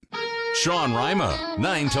Sean Rima,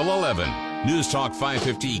 9 till 11. News Talk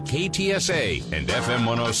 550 KTSA and FM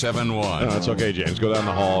 1071. No, it's okay, James. Go down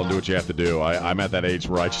the hall and do what you have to do. I'm at that age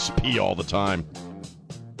where I just pee all the time.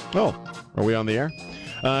 Oh, are we on the air?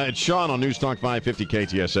 It's Sean on News Talk 550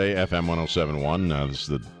 KTSA, FM 1071. This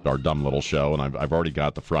is our dumb little show, and I've already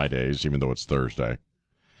got the Fridays, even though it's Thursday.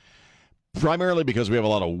 Primarily because we have a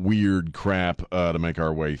lot of weird crap to make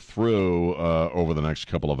our way through over the next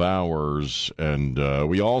couple of hours. And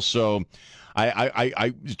we also,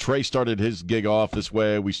 Trey started his gig off this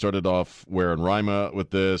way. We started off wearing Rima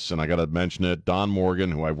with this, and I got to mention it. Don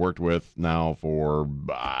Morgan, who I've worked with now for,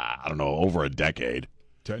 over a decade.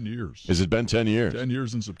 10 years. Has it been 10 years? 10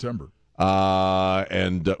 years in September.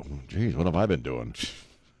 Geez, what have I been doing?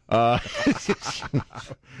 Let's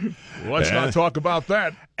not talk about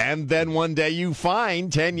that. And then one day you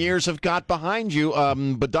find 10 years have got behind you.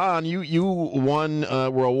 But Don, you won,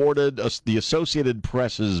 were awarded the Associated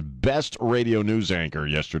Press's Best Radio News Anchor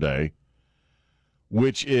yesterday,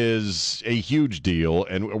 which is a huge deal,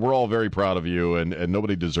 and we're all very proud of you, and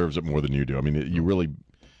nobody deserves it more than you do. I mean, you really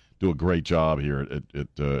do a great job here at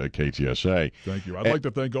KTSA. Thank you. I'd like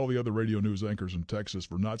to thank all the other radio news anchors in Texas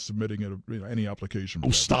for not submitting any application.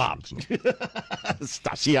 Oh, stop.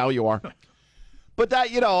 Stop. See how you are. But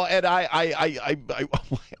that, and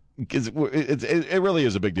it really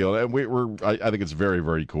is a big deal. And I think it's very,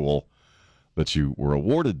 very cool that you were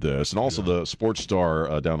awarded this. And also the Sports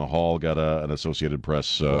Star down the hall got an Associated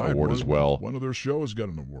Press award as well. One of their shows got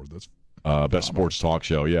an award. That's Best Sports Talk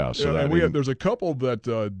Show, yeah. So there's a couple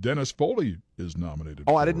that Dennis Foley is nominated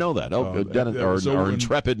for. Oh, I didn't know that. Dennis, our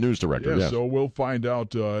intrepid news director. Yeah, so we'll find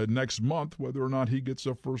out next month whether or not he gets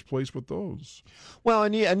a first place with those. Well,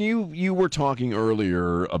 and you were talking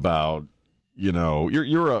earlier about,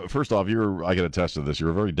 you're first off, I can attest to this.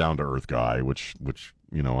 You're a very down to earth guy, which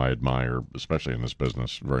I admire, especially in this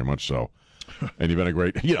business, very much so. And you've been a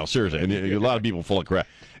great, seriously, and a lot of people full of crap,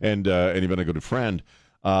 and you've been a good friend.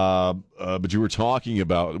 But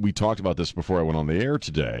we talked about this before I went on the air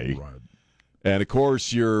today. Right. And of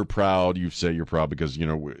course you're proud. You say you're proud because,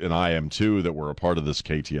 and I am too, that we're a part of this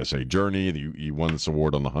KTSA journey. You won this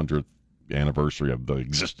award on the 100th anniversary of the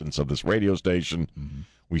existence of this radio station. Mm-hmm.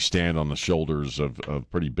 We stand on the shoulders of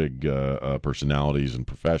pretty big personalities and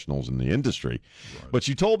professionals in the industry. Right. But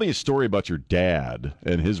you told me a story about your dad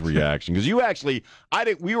and his reaction. Because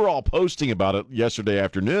we were all posting about it yesterday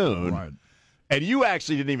afternoon. Right. And you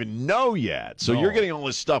actually didn't even know yet. So you're getting all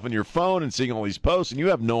this stuff on your phone and seeing all these posts, and you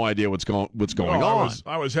have no idea what's going on.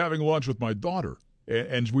 I was having lunch with my daughter,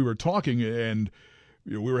 and we were talking, and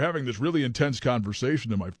we were having this really intense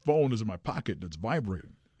conversation, and my phone is in my pocket, and it's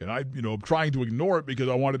vibrating. And I'm trying to ignore it because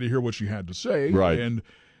I wanted to hear what she had to say. Right. And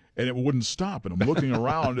it wouldn't stop. And I'm looking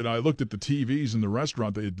around, and I looked at the TVs in the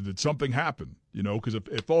restaurant. Did something happen? Because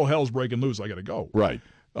if all hell's breaking loose, I got to go. Right.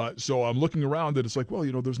 So I'm looking around, and it's like, well,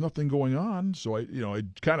 there's nothing going on. So I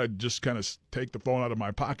kind of take the phone out of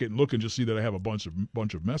my pocket and look and just see that I have a bunch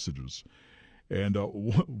of messages, and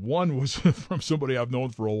one was from somebody I've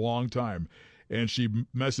known for a long time, and she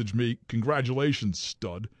messaged me, "Congratulations,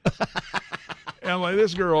 stud." And I'm like,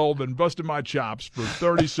 this girl been busting my chops for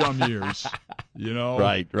 30-some years,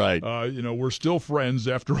 Right. We're still friends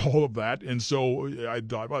after all of that, and so I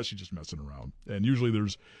thought, well, she's just messing around. And usually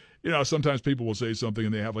there's. Sometimes people will say something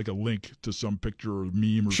and they have like a link to some picture or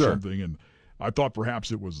meme or something, and I thought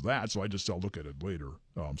perhaps it was that, so I'll look at it later.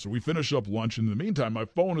 So we finish up lunch, and in the meantime, my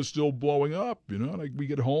phone is still blowing up, and we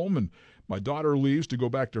get home, and my daughter leaves to go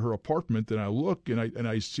back to her apartment, and I look, and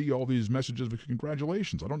I see all these messages of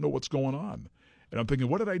congratulations. I don't know what's going on. And I'm thinking,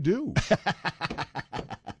 what did I do?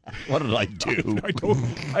 What did I do?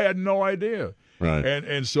 I had no idea. Right.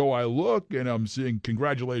 And so I look, and I'm seeing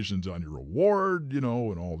congratulations on your award, and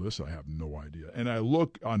all this. I have no idea. And I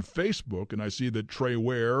look on Facebook, and I see that Trey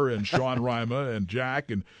Ware and Sean Rima and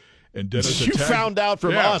Jack and Dennis. You found out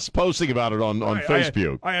from us posting about it on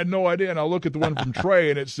Facebook. I had no idea, and I look at the one from Trey,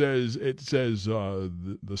 and it says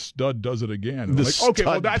the stud does it again. And I'm like, okay,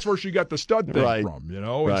 well that's where she got the stud thing from,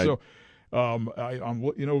 Right. And so.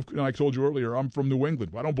 I told you earlier, I'm from New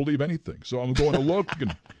England. I don't believe anything, so I'm going to look,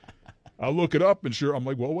 and I look it up, and sure, I'm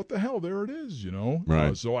like, well, what the hell? There it is,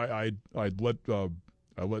 Right. So I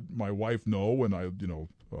let my wife know, and I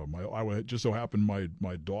just so happened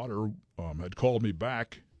my daughter had called me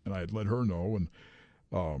back, and I had let her know,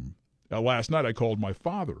 and last night I called my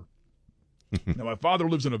father. Now my father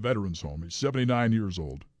lives in a veterans home. He's 79 years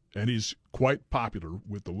old. And he's quite popular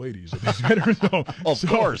with the ladies at this veterans home. Of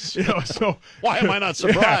course. So why am I not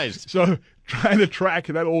surprised? Yeah, so trying to track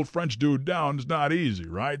that old French dude down is not easy,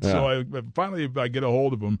 right? Yeah. So I finally get a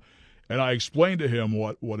hold of him, and I explained to him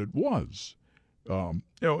what it was.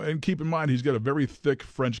 And keep in mind he's got a very thick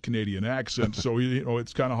French Canadian accent, so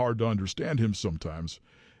it's kind of hard to understand him sometimes.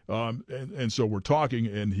 And so we're talking,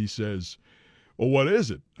 and he says, "Well, what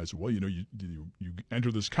is it?" I said, "Well, you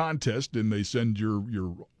enter this contest, and they send your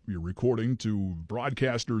recording to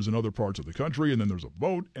broadcasters in other parts of the country, and then there's a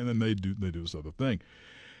vote, and then they do this other thing."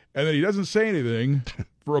 And then he doesn't say anything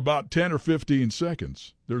for about 10 or 15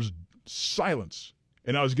 seconds. There's silence,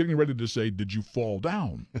 and I was getting ready to say, "Did you fall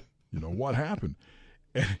down? What happened?"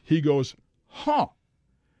 And he goes, "Huh.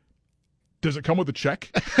 Does it come with a check?"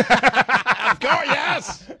 Of course,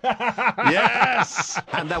 yes. Yes.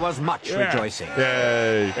 And there was much rejoicing.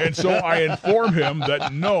 Yay. And so I inform him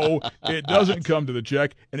that no, it doesn't come to the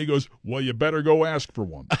check. And he goes, "Well, you better go ask for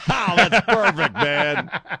one." Oh, that's perfect, man.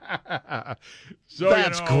 So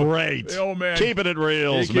That's great. The old man, keeping it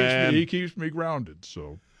reals, man. He keeps me grounded.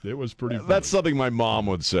 So it was pretty funny. That's something my mom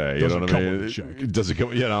would say. Doesn't what come I mean? with a check. Does it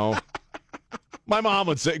come? My mom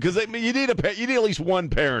would say, because you need at least one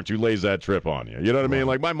parent who lays that trip on you. You know what I mean?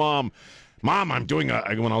 Like my mom, I'm doing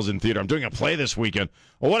when I was in theater, I'm doing a play this weekend.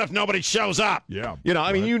 Well, what if nobody shows up? Yeah.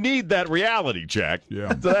 I mean, you need that reality check. Yeah.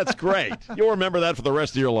 So that's great. You'll remember that for the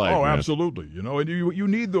rest of your life. Oh, man. absolutely. And you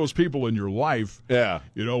need those people in your life. Yeah.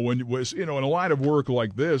 When in a line of work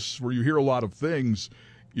like this, where you hear a lot of things,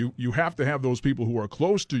 you have to have those people who are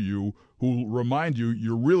close to you who remind you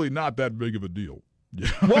you're really not that big of a deal.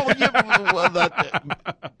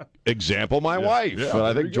 Example, my wife. Yeah, But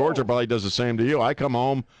I think Georgia probably does the same to you. I come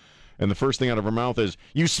home, and the first thing out of her mouth is,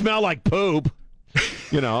 "You smell like poop."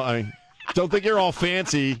 Don't think you're all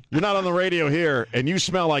fancy. You're not on the radio here, and you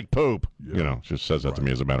smell like poop. Yeah. She just says that to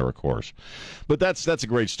me as a matter of course. But that's a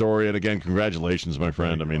great story, and again, congratulations, my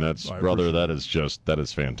friend. That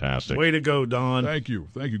is fantastic. Way to go, Don. Thank you,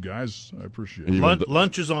 guys. I appreciate it.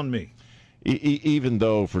 Lunch is on me. Even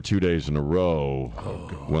though for 2 days in a row,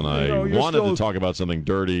 when I wanted to talk about something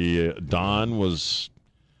dirty, Don was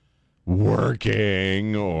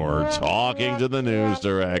working or talking to the news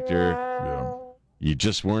director. Yeah. You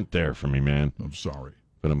just weren't there for me, man. I'm sorry.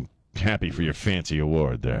 But I'm happy for your fancy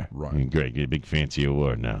award there. Right. I mean, great. Get a big fancy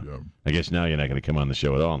award now. Yeah. I guess now you're not going to come on the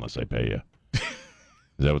show at all unless I pay you.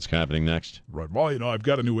 Is that what's happening next? Right. Well, I've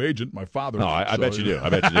got a new agent, my father. No, I bet you do. I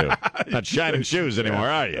bet you do. Not shining shoes anymore,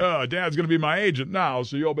 are you? Dad's going to be my agent now,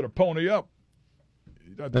 so you all better pony up.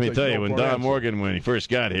 Let me tell you, when Don Morgan, when he first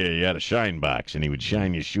got here, he had a shine box, and he would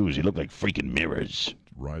shine your shoes. He looked like freaking mirrors.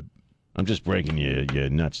 Right. I'm just breaking your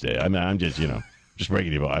nuts there. I'm just, just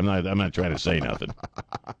breaking your ball. I'm not trying to say nothing.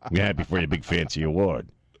 I'm happy for your big fancy award.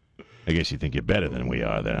 I guess you think you're better than we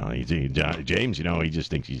are, though. James, he just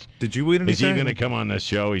thinks he's. Did you win anything? Is he going to come on this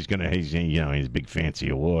show? He's his big fancy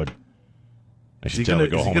award. I should tell him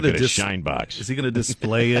to go home and get a shine box. Is he going to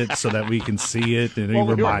display it so that we can see it and he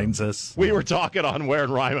reminds us? We were talking on Ware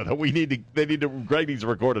and Ryman that Greg needs to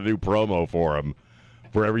record a new promo for him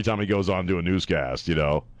for every time he goes on to a newscast,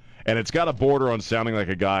 And it's got a border on sounding like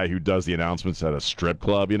a guy who does the announcements at a strip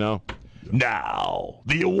club, Now,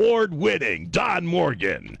 the award-winning Don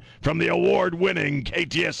Morgan from the award-winning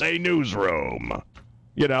KTSA newsroom.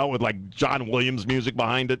 With like John Williams music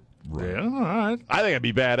behind it. Yeah, all right. I think it'd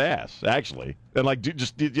be badass, actually. And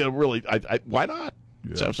really, why not?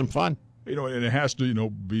 Let's have some fun. And it has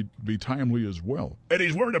to, be timely as well. And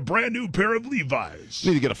he's wearing a brand new pair of Levi's.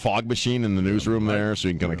 You need to get a fog machine in the newsroom there so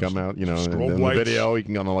you can kind of come out, in the video. You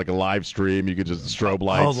can go on like a live stream. You could just strobe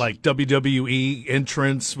lights. Oh, like WWE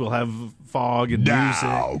entrance. We'll have fog and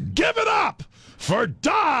music. Give it up for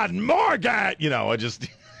Don Morgan.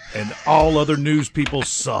 And all other news people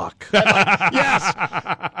suck. Yes.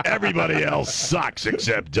 Everybody else sucks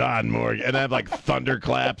except Don Morgan. And I have like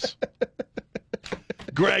thunderclaps.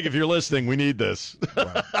 Greg, if you're listening, we need this.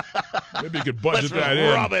 Right. Maybe you could budget Let's that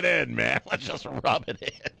in. Rub it in, man. Let's just rub it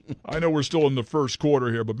in. I know we're still in the first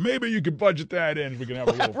quarter here, but maybe you could budget that in. We can have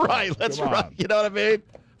a little fun. Right. Let's rub. You know what I mean?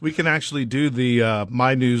 We can actually do the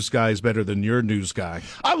my news guy is better than your news guy.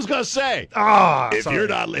 I was gonna say,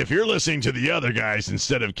 if you're listening to the other guys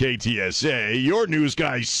instead of KTSA, your news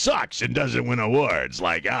guy sucks and doesn't win awards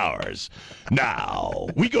like ours. Now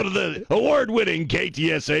we go to the award-winning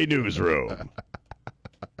KTSA newsroom.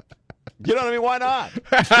 You know what I mean? Why not?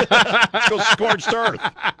 Let's go scorched earth.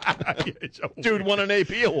 Dude won an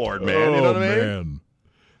AP award, man. You know what I mean? Man.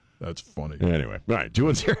 That's funny. Anyway, all right,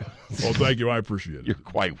 210. Well, thank you. I appreciate it. You're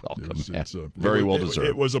quite welcome. It's very well deserved.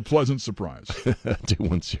 It was a pleasant surprise.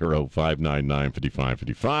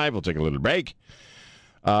 210-599-5555. We'll take a little break.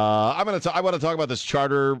 I want to talk about this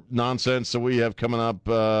charter nonsense that we have coming up.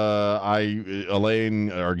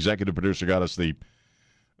 Elaine, our executive producer, got us Trey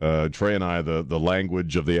and I, the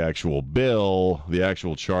language of the actual bill, the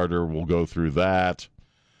actual charter. We'll go through that.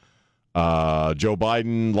 Joe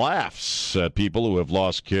Biden laughs at people who have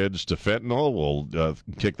lost kids to fentanyl. We'll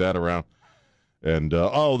kick that around. And,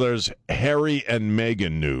 there's Harry and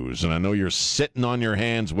Meghan news. And I know you're sitting on your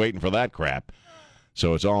hands waiting for that crap.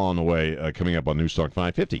 So it's all on the way coming up on News Talk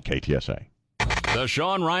 550 KTSA. The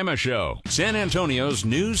Sean Rima Show, San Antonio's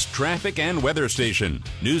news, traffic, and weather station.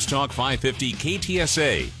 News Talk 550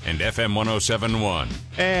 KTSA and FM 1071.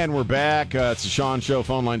 And we're back. It's the Sean Show.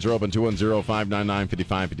 Phone lines are open,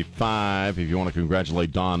 210-599-5555. If you want to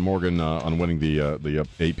congratulate Don Morgan on winning the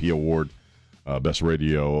AP Award, Best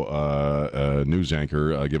Radio News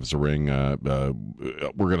Anchor, give us a ring. We're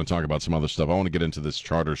going to talk about some other stuff. I want to get into this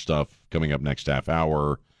charter stuff coming up next half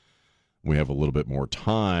hour. We have a little bit more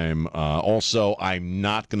time. Also, I'm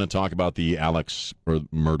not going to talk about the Alex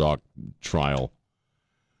Murdaugh trial.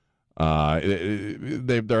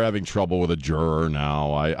 They're having trouble with a juror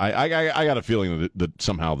now. I got a feeling that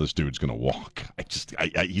somehow this dude's going to walk.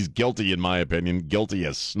 He's guilty in my opinion, guilty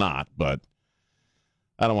as snot, but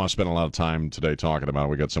I don't want to spend a lot of time today talking about it.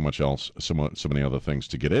 We got so much else, so many other things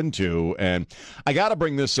to get into. And I got to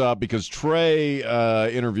bring this up because Trey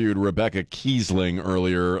interviewed Rebecca Kiesling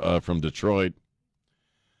earlier from Detroit.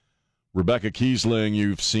 Rebecca Kiesling,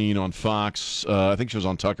 you've seen on Fox. I think she was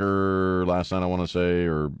on Tucker last night, I want to say,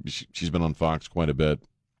 or she's been on Fox quite a bit.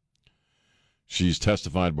 She's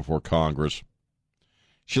testified before Congress.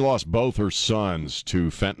 She lost both her sons to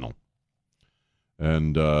fentanyl.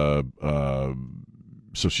 And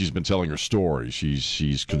so she's been telling her story.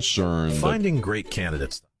 She's concerned. Finding great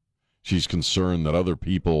candidates. She's concerned that other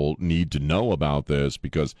people need to know about this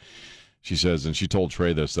because she says, and she told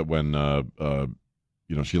Trey this, that when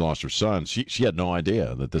she lost her son, she had no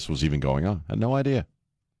idea that this was even going on. Had no idea.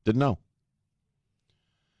 Didn't know.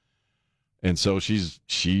 And so she's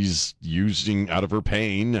using out of her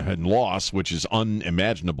pain and loss, which is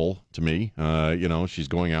unimaginable to me. She's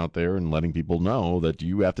going out there and letting people know that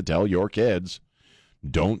you have to tell your kids,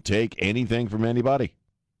 don't take anything from anybody.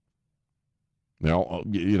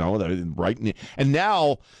 Right? And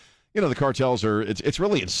now, the cartels are. It's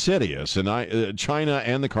really insidious, and China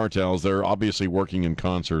and the cartels, they're obviously working in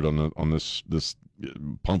concert on this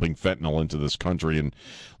pumping fentanyl into this country and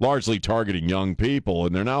largely targeting young people.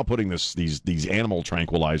 And they're now putting these animal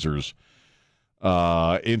tranquilizers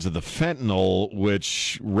into the fentanyl,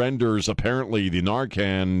 which renders apparently the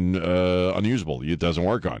Narcan unusable. It doesn't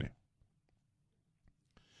work on you.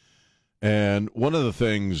 And one of the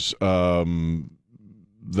things that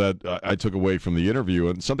I took away from the interview,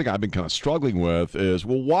 and something I've been kind of struggling with, is,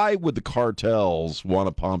 well, why would the cartels want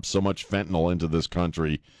to pump so much fentanyl into this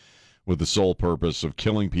country with the sole purpose of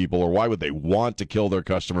killing people, or why would they want to kill their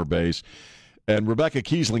customer base? And Rebecca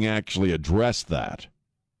Kiesling actually addressed that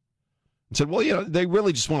and said, well, they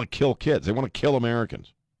really just want to kill kids. They want to kill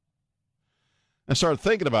Americans. I started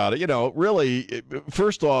thinking about it. Really,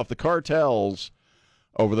 first off, the cartels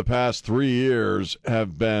over the past 3 years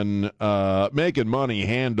have been making money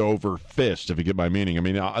hand over fist, if you get my meaning. I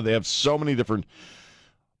mean, they have so many different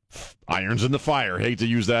irons in the fire. Hate to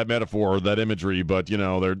use that metaphor or that imagery, but,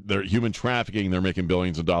 they're human trafficking. They're making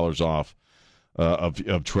billions of dollars off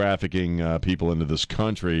of trafficking people into this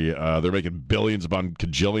country. They're making billions upon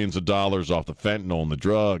cajillions of dollars off the fentanyl and the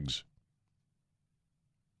drugs.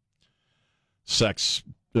 Sex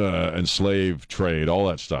and slave trade, all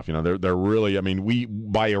that stuff. They're really,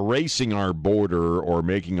 by erasing our border or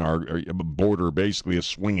making our border basically a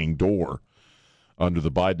swinging door under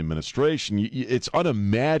the Biden administration, it's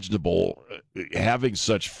unimaginable having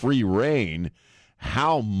such free reign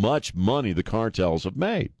how much money the cartels have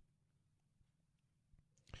made.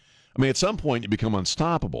 At some point you become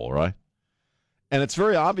unstoppable, right? And it's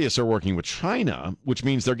very obvious they're working with China, which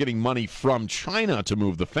means they're getting money from China to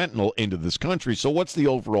move the fentanyl into this country. So what's the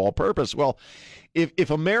overall purpose? Well, if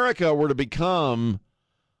America were to become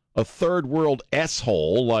a third world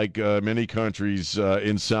S-hole like many countries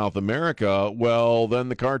in South America, well, then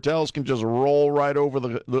the cartels can just roll right over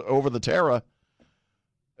the Terra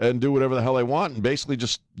and do whatever the hell they want, and basically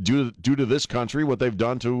just do to this country what they've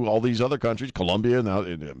done to all these other countries, Colombia, now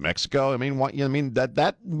Mexico.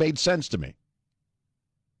 That made sense to me.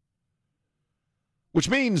 Which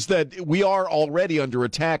means that we are already under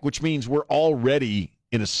attack, which means we're already,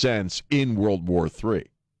 in a sense, in World War III.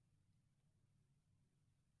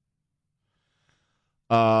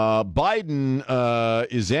 Biden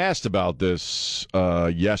is asked about this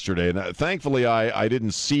yesterday, and thankfully I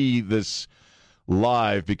didn't see this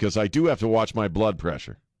live because I do have to watch my blood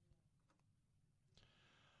pressure.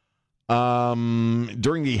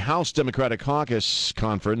 During the House Democratic Caucus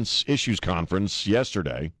Issues Conference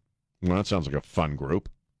yesterday, well, that sounds like a fun group.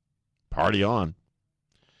 Party on.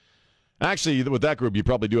 Actually, with that group, you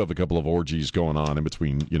probably do have a couple of orgies going on in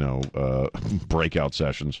between, breakout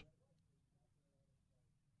sessions.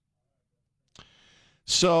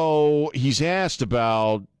 So he's asked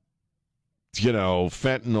about,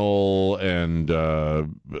 fentanyl, and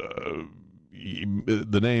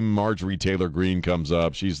the name Marjorie Taylor Greene comes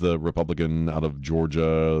up. She's the Republican out of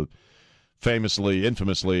Georgia,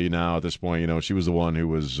 infamously now at this point. She was the one who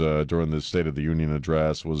was, during the State of the Union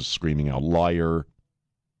address, was screaming out, liar.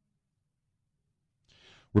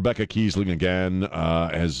 Rebecca Kiesling, again,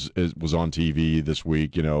 was on TV this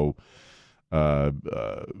week,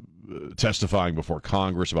 testifying before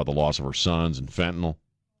Congress about the loss of her sons and fentanyl.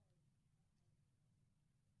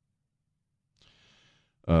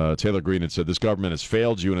 Taylor Greene had said, this government has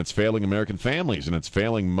failed you, and it's failing American families, and it's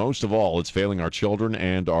failing, most of all, it's failing our children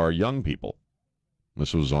and our young people.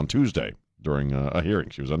 This was on Tuesday during a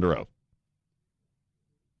hearing. She was under oath.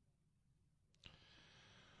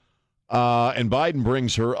 And Biden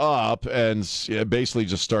brings her up and basically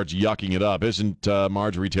just starts yucking it up. Isn't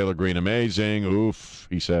Marjorie Taylor Greene amazing? Oof,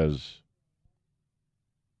 he says.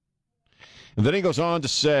 And then he goes on to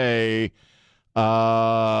say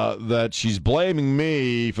that she's blaming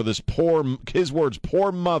me for this his words,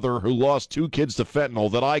 poor mother who lost 2 kids to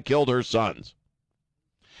fentanyl, that I killed her sons.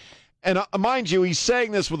 And mind you, he's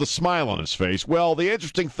saying this with a smile on his face. Well, the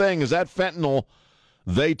interesting thing is that fentanyl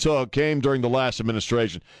they came during the last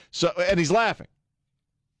administration. And he's laughing.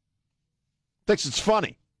 Thinks it's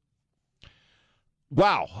funny.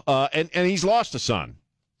 Wow. And he's lost a son,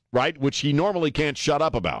 right? Which he normally can't shut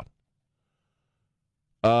up about.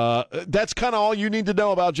 That's kind of all you need to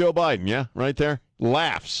know about Joe Biden, yeah? Right there?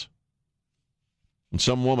 Laughs. And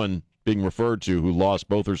some woman being referred to who lost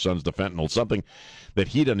both her sons to fentanyl, something that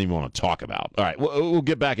he doesn't even want to talk about. All right, we'll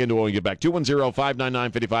get back into it when we get back.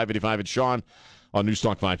 210-599-5555. It's Sean on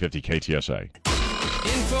Newstalk 550 KTSA.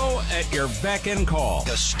 Info at your beck and call.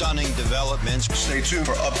 The stunning developments. Stay tuned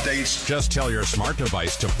for updates. Just tell your smart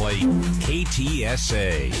device to play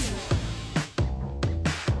KTSA.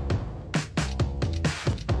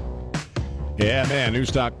 Yeah, man.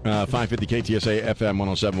 Newstalk 550 KTSA FM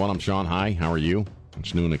 107.1. I'm Sean. Hi, how are you?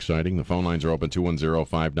 It's new and exciting. The phone lines are open,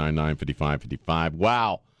 210-599-5555.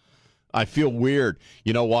 Wow. I feel weird.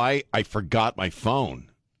 You know why? I forgot my phone.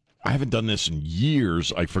 I haven't done this in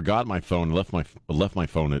years. I forgot my phone, left my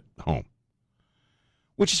phone at home,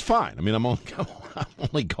 which is fine. I mean, I'm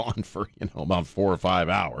only gone for about 4 or 5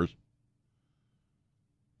 hours.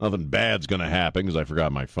 Nothing bad's going to happen because I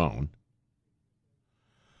forgot my phone.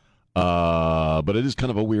 But it is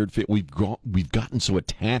kind of a weird fit. We've gotten so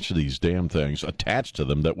attached to these damn things, attached to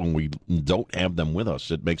them, that when we don't have them with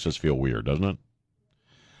us, it makes us feel weird, doesn't it?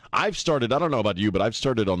 I've started. I don't know about you, but I've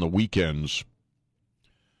started on the weekends.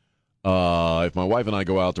 If my wife and I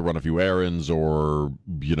go out to run a few errands, or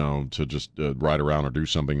to just ride around or do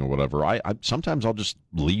something or whatever, I sometimes I'll just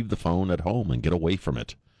leave the phone at home and get away from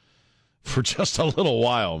it for just a little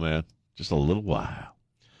while, man. Just a little while.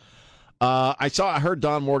 I heard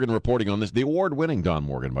Don Morgan reporting on this. The award-winning Don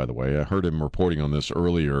Morgan, by the way. I heard him reporting on this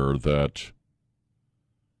earlier, that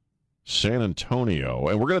San Antonio,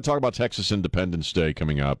 and we're going to talk about Texas Independence Day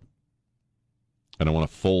coming up. And I want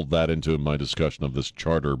to fold that into my discussion of this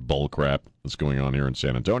charter bullcrap that's going on here in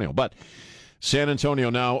San Antonio. But San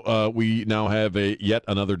Antonio now, we now have yet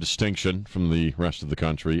another distinction from the rest of the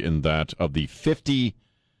country, in that of the 50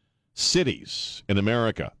 cities in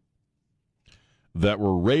America that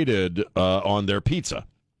were rated on their pizza.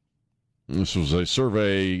 This was a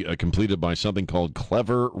survey completed by something called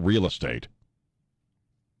Clever Real Estate.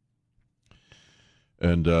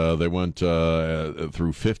 And they went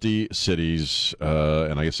through 50 cities,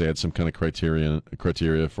 and I guess they had some kind of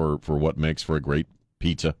criteria for what makes for a great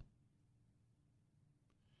pizza.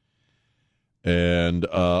 And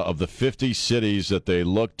of the 50 cities that they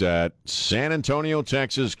looked at, San Antonio,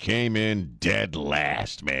 Texas came in dead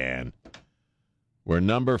last, man. We're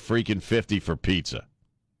number freaking 50 for pizza.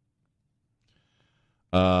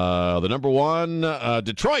 The number one,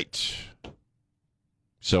 Detroit.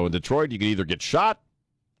 So in Detroit, you can either get shot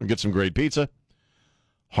or get some great pizza.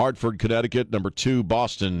 Hartford, Connecticut. Number 2,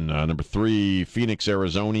 Boston. Number 3, Phoenix,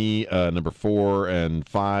 Arizona. Number 4 and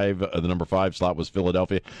 5. The number 5 slot was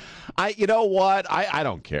Philadelphia. You know what? I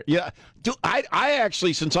don't care. Yeah, I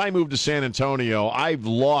actually, since I moved to San Antonio, I've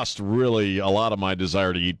lost really a lot of my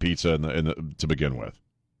desire to eat pizza to begin with.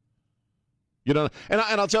 And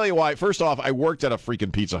I'll tell you why. First off, I worked at a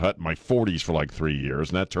freaking Pizza Hut in my 40s for like 3 years,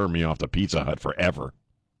 and that turned me off to Pizza Hut forever.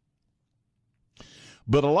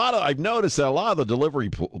 But I've noticed that a lot of the delivery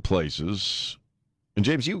places, and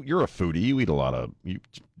James, you're a foodie. You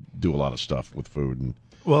do a lot of stuff with food, and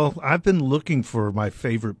Well, I've been looking for my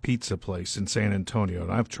favorite pizza place in San Antonio,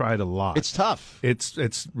 and I've tried a lot. It's tough.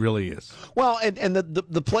 It's really is. Well, and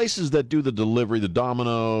the places that do the delivery, the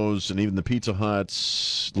Domino's and even the Pizza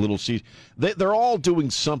Huts, Little Caesars, they're all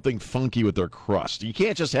doing something funky with their crust. You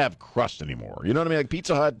can't just have crust anymore. You know what I mean? Like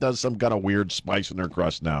Pizza Hut does some kind of weird spice in their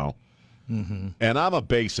crust now. Mm-hmm. And I'm a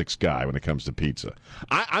basics guy when it comes to pizza.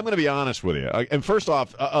 I'm going to be honest with you. And first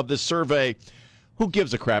off, of this survey, who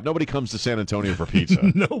gives a crap? Nobody comes to San Antonio for pizza.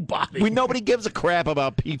 Nobody gives a crap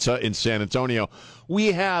about pizza in San Antonio.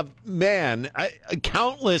 We have,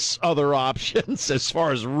 countless other options as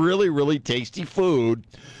far as really, really tasty food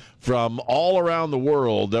from all around the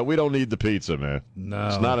world that we don't need the pizza, man. No.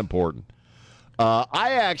 It's not important.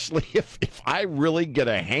 I actually, if I really get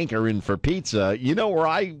a hankering for pizza, you know where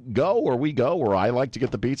I go, where I like to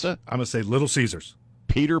get the pizza? I'm going to say Little Caesars.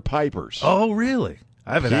 Peter Piper's. Oh, really?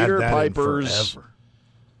 I haven't had that in forever.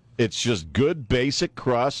 It's just good basic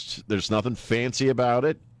crust. There's nothing fancy about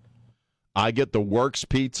it. I get the Works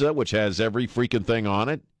pizza, which has every freaking thing on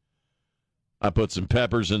it. I put some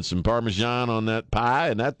peppers and some Parmesan on that pie,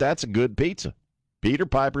 and that's a good pizza. Peter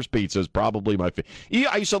Piper's pizza is probably my favorite.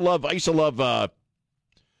 I used to love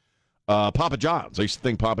Papa John's. I used to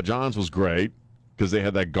think Papa John's was great because they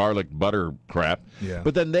had that garlic butter crap. Yeah.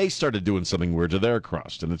 But then they started doing something weird to their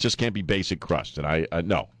crust, and it just can't be basic crust. And I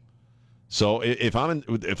no. So if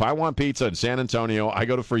I want pizza in San Antonio, I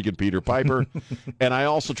go to freaking Peter Piper, and I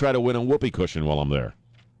also try to win a whoopee cushion while I'm there.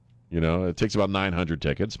 You know, it takes about 900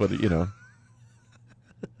 tickets, but you know,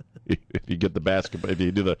 if you get the basketball, if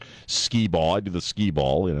you do the skee ball, I do the skee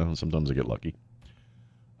ball. You know, sometimes I get lucky.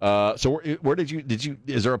 So where did you?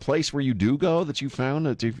 Is there a place where you do go that you found?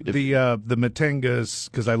 The Matengas,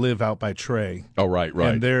 because I live out by Trey. Oh, right.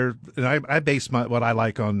 And I base what I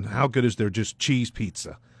like on how good is their just cheese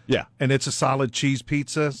pizza. Yeah, and it's a solid cheese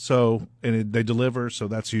pizza. They deliver. So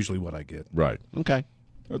that's usually what I get. Right. Okay.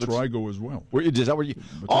 That's where I go as well. Is that where you?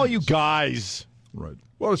 All you guys. Right.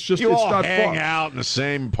 Well, it's just you it's all not hang fun. out in the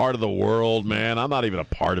same part of the world, man. I'm not even a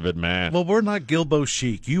part of it, man. Well, we're not Gilbo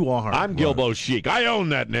Chic. You are. I'm Gilbo Chic. I own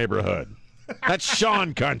that neighborhood. That's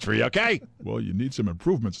Sean country, okay? Well, you need some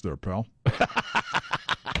improvements there, pal.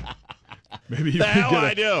 Maybe you the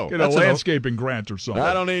could hell get a landscaping grant or something.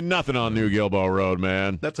 I don't need nothing on New Gilbo Road,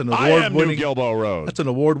 man. That's an award-winning. award-winning New Gilbo Road. That's an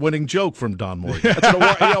award-winning joke from Don Morgan. That's an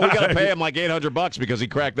award. We got to pay him like $800 because he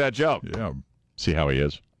cracked that joke. Yeah. See how he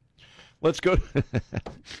is. Let's go.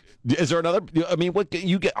 Is there another? I mean, what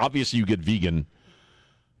you get? Obviously, you get vegan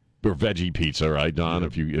or veggie pizza, right, Don? Yeah,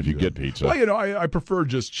 if you get pizza. Well, you know, I prefer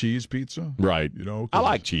just cheese pizza. Right. You know, I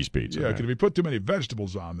like cheese pizza. Yeah, because if you put too many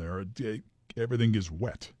vegetables on there, everything gets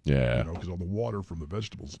wet. Yeah. You know, because all the water from the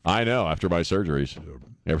vegetables. I know. After my surgeries,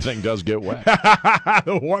 everything does get wet.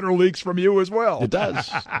 The water leaks from you as well. It does.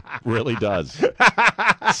 Really does.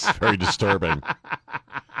 It's very disturbing.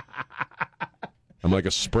 I'm like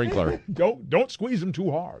a sprinkler. Don't squeeze them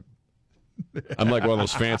too hard. I'm like one of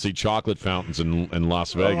those fancy chocolate fountains in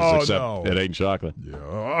Las Vegas, except it ain't chocolate.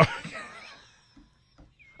 Yeah.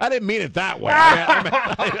 I didn't mean it that way.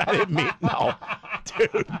 I didn't mean no,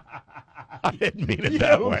 dude. I didn't mean it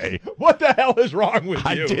that way. What the hell is wrong with you?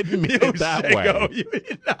 I didn't mean it that way. You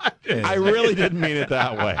did not. I really didn't mean it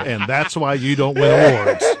that way. And that's why you don't win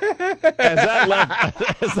awards. As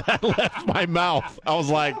that left my mouth, I was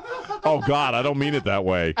like, oh, God, I don't mean it that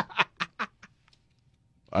way.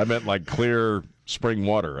 I meant like clear spring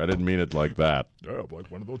water. I didn't mean it like that. Yeah, like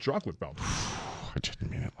one of those chocolate fountains. I didn't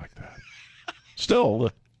mean it like that. Still,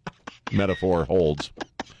 the metaphor holds.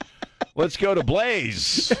 Let's go to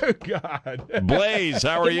Blaze. Oh, God. Blaze,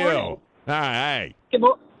 how are Good you? morning. Hey. Good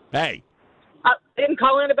morning. Hey. I didn't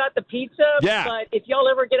call in about the pizza, Yeah. but if y'all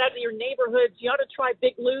ever get out of your neighborhoods, you ought to try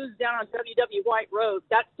Big Lou's down on W.W. White Road.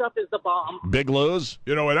 That stuff is the bomb. Big Lou's?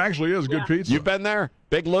 You know, it actually is good pizza. You've been there?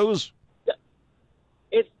 Big Lou's?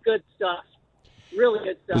 It's good stuff. Really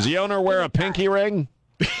good stuff. Does the owner wear a pinky ring?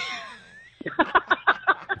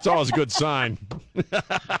 It's always a good sign.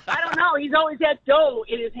 I don't know. He's always had dough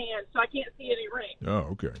in his hand, so I can't see any ring. Oh,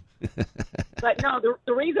 okay. But no,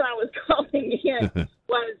 the reason I was calling in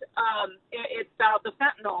was it's about the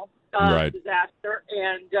fentanyl disaster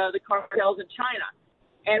and the cartels in China.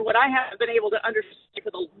 And what I haven't been able to understand for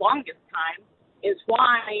the longest time is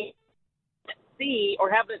why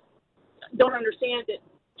don't understand that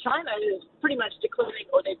China is pretty much declaring,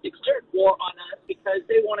 or they've declared war on us because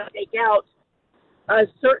they want to take out a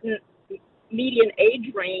certain median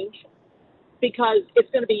age range because it's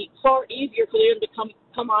going to be far easier for them to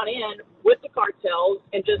come on in with the cartels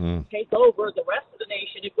and just take over the rest of the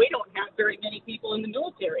nation if we don't have very many people in the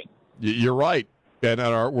military. You're right.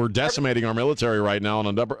 And we're decimating our military right now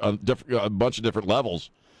on a bunch of different levels.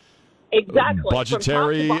 Exactly.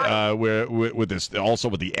 Budgetary, with this, also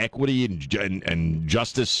with the equity and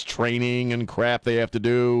justice training and crap they have to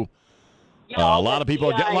do. Yeah, a lot of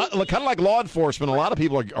people, kind of like law enforcement, a lot of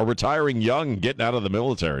people are retiring young and getting out of the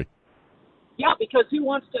military. Yeah, because who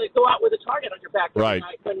wants to go out with a target on your back every Right.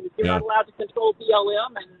 night when you're not allowed to control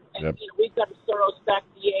BLM and Yep. we've got a thorough stack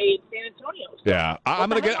DA in San Antonio. So Yeah, I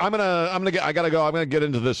gotta go. I'm gonna get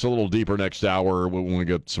into this a little deeper next hour when we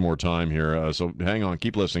get some more time here. So hang on,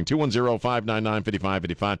 keep listening.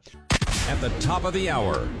 210-599-5555. At the top of the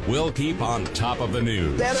hour, we'll keep on top of the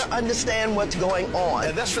news. Better understand what's going on.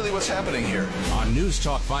 And that's really what's happening here. On News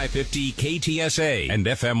Talk 550 KTSA and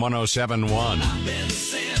FM 107.1.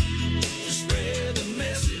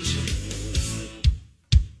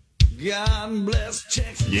 God bless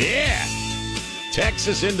Texas. Yeah,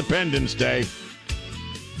 Texas Independence Day.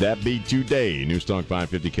 That be today. News Talk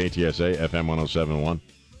 550 KTSA, FM 107.1.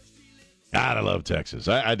 God, I love Texas.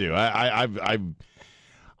 I do. I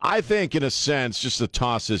think, in a sense, just to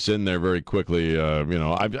toss this in there very quickly, I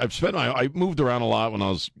moved around a lot when I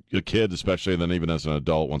was a kid, especially, and then even as an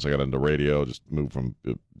adult, once I got into radio, just moved from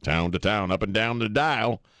town to town, up and down the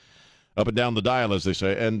dial, as they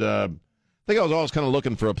say. And I think I was always kind of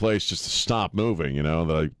looking for a place just to stop moving,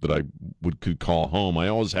 that I could call home. I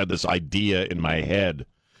always had this idea in my head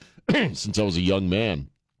since I was a young man,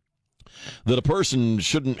 that a person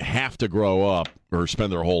shouldn't have to grow up or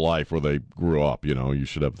spend their whole life where they grew up. You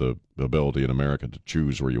should have the ability in America to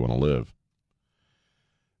choose where you want to live.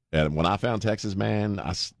 And when I found Texas, man,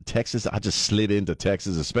 I just slid into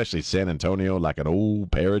Texas, especially San Antonio, like an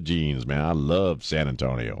old pair of jeans, man. I love San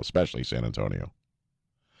Antonio, especially San Antonio.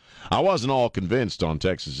 I wasn't all convinced on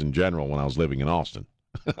Texas in general when I was living in Austin.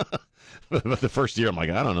 But the first year, I'm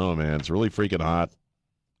like, I don't know, man. It's really freaking hot.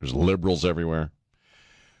 There's liberals everywhere.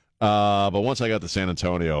 But once I got to San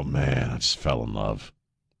Antonio, man, I just fell in love.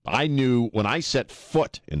 I knew when I set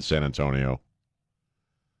foot in San Antonio,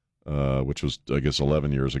 which was, I guess,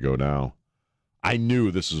 11 years ago now, I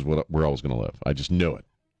knew this is where I was going to live. I just knew it.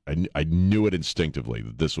 I knew it instinctively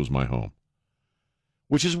that this was my home.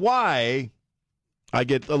 Which is why I'm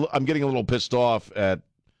getting a little pissed off at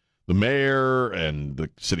the mayor and the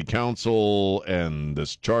city council and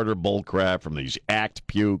this charter bullcrap from these ACT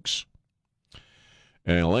pukes.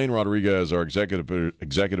 And Elaine Rodriguez, our executive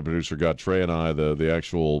producer, got Trey and I the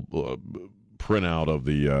actual printout of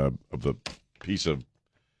the piece of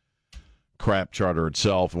crap charter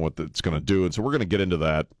itself and what it's going to do. And so we're going to get into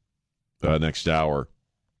that next hour.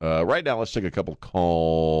 Right now, let's take a couple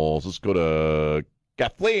calls. Let's go to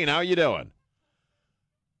Kathleen. How are you doing?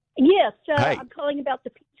 Yes, Hey. I'm calling about the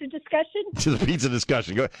pizza discussion. To the pizza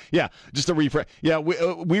discussion. Go. Yeah, just to rephrase. Yeah,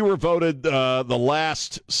 we were voted the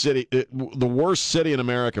last city, the worst city in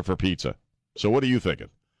America for pizza. So what are you thinking?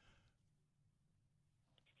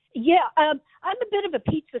 Yeah, I'm a bit of a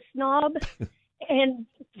pizza snob, and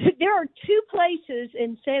there are two places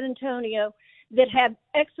in San Antonio that have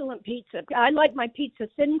excellent pizza. I like my pizza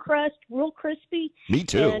thin crust, real crispy. Me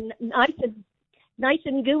too. And nice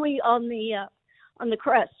and gooey on the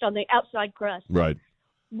crust, on the outside crust. Right.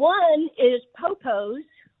 One is Popo's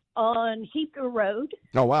on Heathrow Road.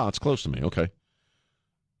 Oh, wow. It's close to me. Okay.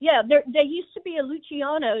 Yeah, they used to be a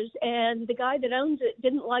Luciano's, and the guy that owns it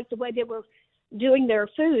didn't like the way they were doing their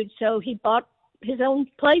food, so he bought his own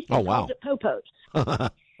place and called it Popo's.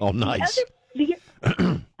 Oh, nice.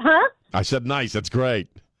 Huh? I said nice. That's great.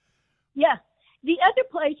 Yeah. The other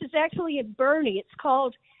place is actually in Bernie. It's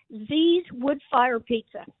called Z's Wood Fire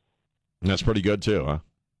Pizza. That's pretty good, too, huh?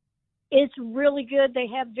 It's really good. They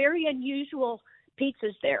have very unusual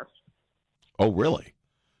pizzas there. Oh, really?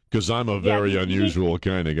 Because I'm a very unusual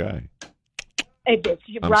kind of guy.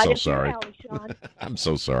 You're I'm right so up sorry. your alley, Sean. I'm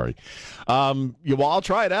so sorry. Well, I'll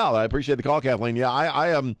try it out. I appreciate the call, Kathleen. Yeah, I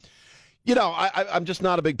am. I'm just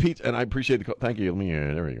not a big pizza, and I appreciate the call. Thank you. Let me.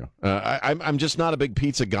 There we go. I'm just not a big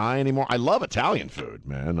pizza guy anymore. I love Italian food,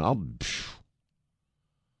 man.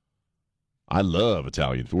 I love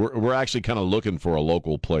Italian food. We're actually kind of looking for a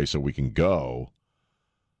local place that we can go.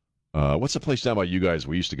 What's the place down by you guys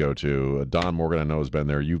we used to go to? Don Morgan, I know, has been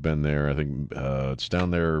there. You've been there. I think it's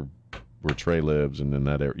down there where Trey lives and in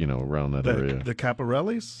that area, around that area. The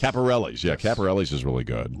Caparellis? Caparellis, yeah. Yes. Caparellis is really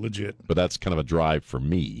good. Legit. But that's kind of a drive for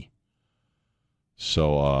me.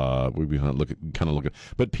 So we'd be looking.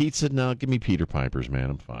 But pizza, no, give me Peter Pipers,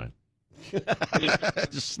 man. I'm fine.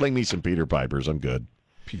 Just sling me some Peter Pipers. I'm good.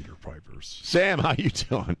 Peter Pipers. Sam, how you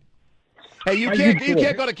doing? Hey, you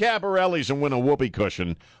can't go to Caparelli's and win a whoopee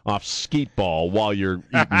cushion off skeet ball while you're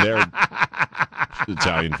eating their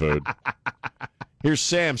Italian food. Here's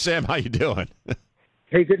Sam. Sam, how you doing?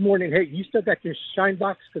 Hey, good morning. Hey, you said that your Shine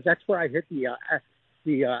Box, because that's where I hit the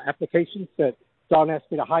applications that Don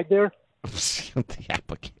asked me to hide there. The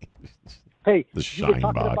applications. Hey, The Shine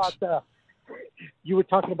Box. You were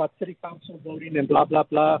talking about city council voting and blah, blah,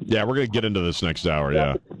 blah. Yeah, we're going to get into this next hour,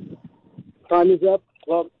 yeah. Time is up.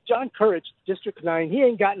 Well, John Courage, District 9, he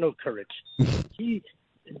ain't got no courage. He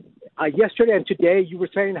yesterday and today, you were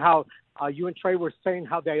saying how you and Trey were saying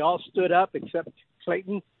how they all stood up except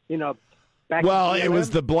Clayton, Well, it was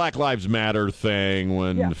the Black Lives Matter thing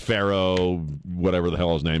when Pharaoh, whatever the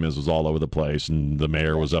hell his name is, was all over the place, and the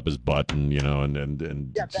mayor was up his butt, and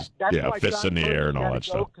fists in the air and all that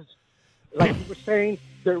stuff. Like you were saying,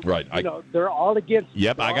 they're they're all against.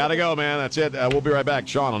 Yep, I gotta go, man. That's it. We'll be right back.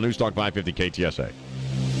 Sean on News Talk 550 KTSA.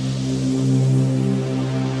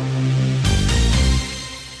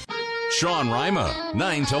 Sean Rima,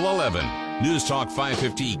 9 till 11. News Talk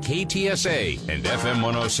 550 KTSA and FM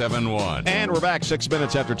 1071. And we're back 6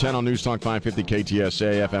 minutes after 10 on News Talk 550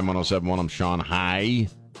 KTSA, FM 1071. I'm Sean. Hi.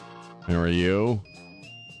 How are you?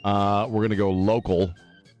 We're going to go local,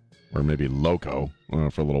 or maybe loco,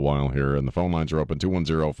 for a little while here. And the phone lines are open,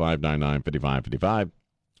 210-599-5555.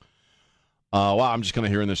 Wow, I'm just kind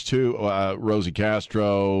of hearing this, too. Rosie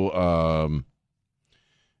Castro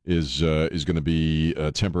is going to be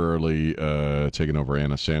temporarily taking over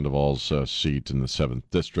Anna Sandoval's seat in the 7th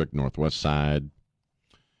District, Northwest Side.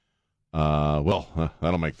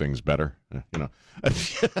 That'll make things better,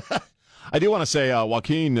 I do want to say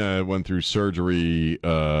Joaquin went through surgery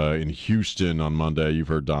in Houston on Monday. You've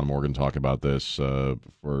heard Don Morgan talk about this for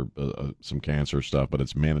some cancer stuff, but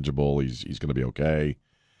it's manageable. He's going to be okay.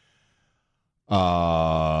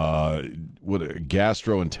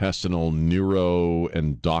 Gastrointestinal,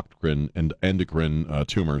 endocrine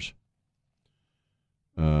tumors.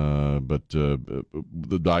 But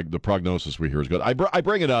the prognosis we hear is good. I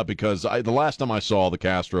bring it up because the last time I saw the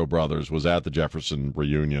Castro brothers was at the Jefferson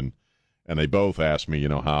reunion, and they both asked me,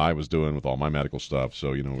 how I was doing with all my medical stuff.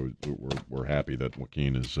 So, we're happy that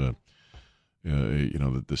Joaquin is,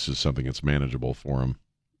 that this is something that's manageable for him.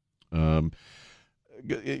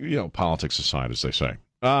 Politics aside, as they say.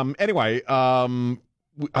 Anyway, I'm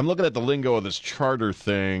looking at the lingo of this charter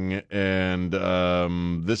thing, and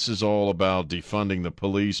this is all about defunding the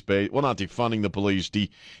police. Not defunding the police,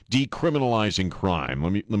 decriminalizing crime.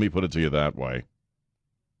 Let me put it to you that way.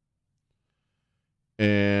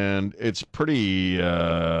 And it's pretty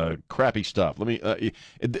crappy stuff. Let me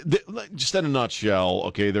just in a nutshell.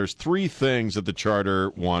 Okay, there's 3 things that the charter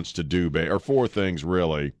wants to do, or 4 things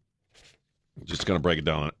really. Just going to break it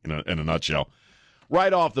down in a nutshell.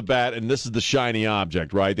 Right off the bat, and this is the shiny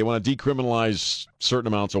object, right? They want to decriminalize certain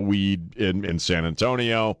amounts of weed in San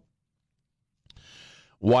Antonio.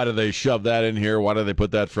 Why do they shove that in here? Why do they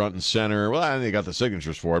put that front and center? Well, I think they got the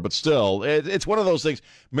signatures for it, but still, it's one of those things.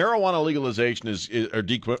 Marijuana legalization or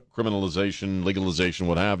decriminalization, legalization,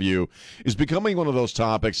 what have you, is becoming one of those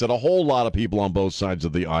topics that a whole lot of people on both sides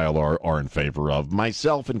of the aisle are in favor of,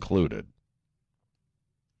 myself included.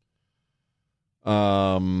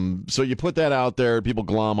 So you put that out there, people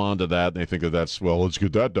glom onto that, and they think let's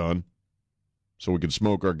get that done so we can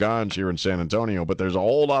smoke our ganj here in San Antonio. But there's a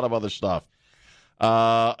whole lot of other stuff.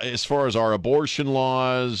 As far as our abortion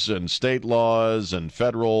laws and state laws and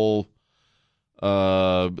federal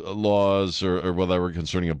laws or whatever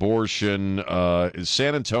concerning abortion,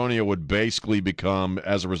 San Antonio would basically become,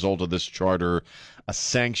 as a result of this charter, a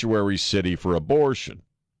sanctuary city for abortion.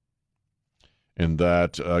 And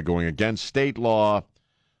that going against state law,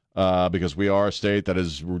 because we are a state that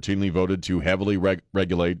has routinely voted to heavily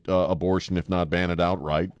regulate abortion, if not ban it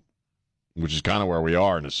outright, which is kind of where we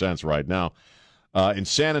are in a sense right now. In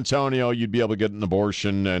San Antonio, you'd be able to get an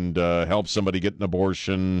abortion and help somebody get an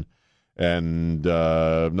abortion, and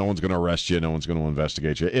no one's going to arrest you, no one's going to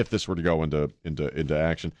investigate you if this were to go into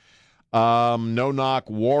action. No-knock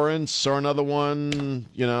warrants are another one.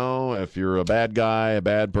 If you're a bad guy, a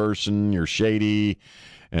bad person, you're shady,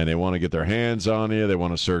 and they want to get their hands on you, they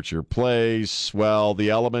want to search your place, well, the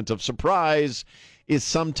element of surprise is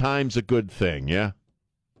sometimes a good thing, yeah?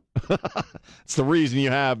 It's the reason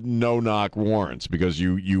you have no-knock warrants, because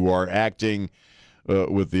you are acting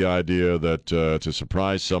with the idea that to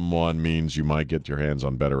surprise someone means you might get your hands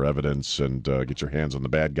on better evidence and get your hands on the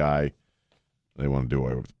bad guy. They want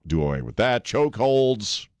to do away with that.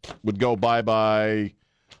 Chokeholds would go bye-bye.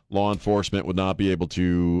 Law enforcement would not be able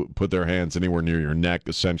to put their hands anywhere near your neck,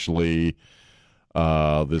 essentially.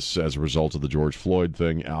 This as a result of the George Floyd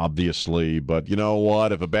thing, obviously. But you know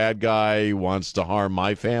what? If a bad guy wants to harm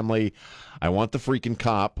my family, I want the freaking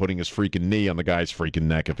cop putting his freaking knee on the guy's freaking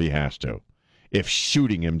neck if he has to. If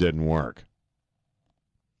shooting him didn't work.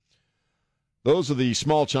 Those are the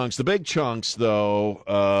small chunks. The big chunks, though,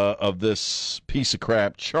 of this piece of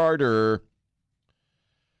crap charter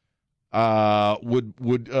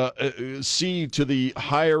would see to the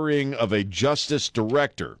hiring of a justice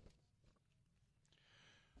director.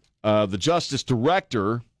 The justice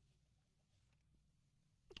director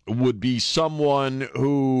would be someone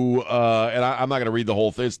who, and I'm not going to read the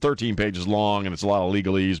whole thing. It's 13 pages long, and it's a lot of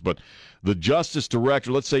legalese, but the justice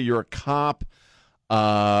director, let's say you're a cop,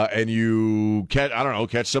 and you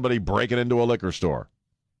catch somebody breaking into a liquor store.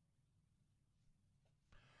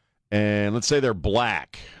 And let's say they're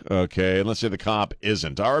black, okay? And let's say the cop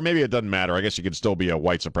isn't. Or maybe it doesn't matter. I guess you could still be a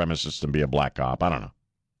white supremacist and be a black cop. I don't know.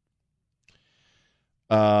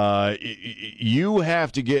 You're going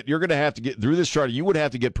to have to get through this charter. You would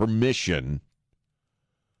have to get permission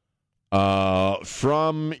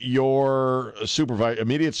from your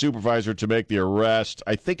immediate supervisor to make the arrest.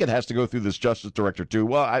 I think it has to go through this justice director too.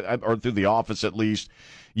 Well, or through the office at least.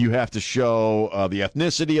 You have to show the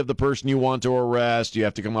ethnicity of the person you want to arrest. You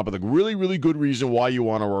have to come up with a really, really good reason why you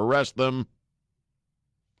want to arrest them.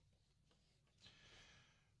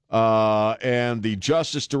 And the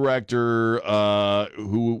justice director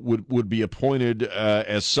who would be appointed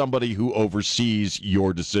as somebody who oversees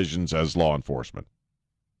your decisions as law enforcement.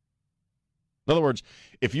 In other words,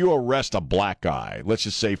 if you arrest a black guy, let's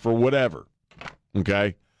just say for whatever,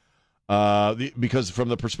 okay, because from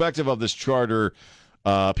the perspective of this charter,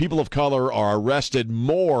 people of color are arrested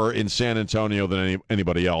more in San Antonio than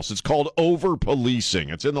anybody else. It's called over-policing.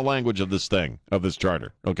 It's in the language of this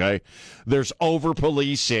charter, okay? There's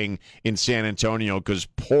over-policing in San Antonio because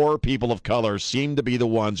poor people of color seem to be the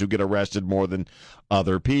ones who get arrested more than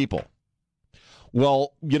other people.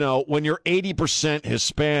 Well, when you're 80%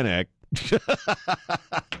 Hispanic,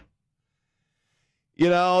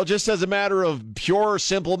 just as a matter of pure,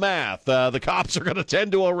 simple math, the cops are going to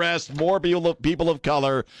tend to arrest more people of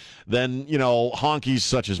color than, honkies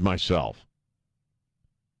such as myself.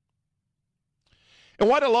 And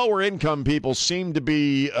why do lower income people seem to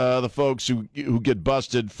be the folks who get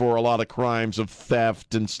busted for a lot of crimes of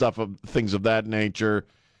theft and things of that nature?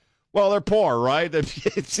 Well, they're poor, right?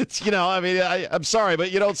 I'm sorry, but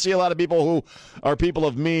you don't see a lot of people who are people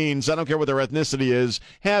of means, I don't care what their ethnicity is,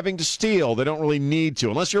 having to steal. They don't really need to.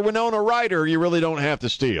 Unless you're Winona Ryder, you really don't have to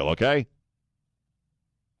steal, okay?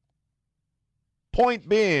 Point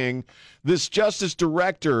being, this justice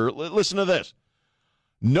director, listen to this.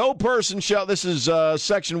 No person shall, this is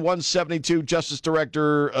Section 172, Justice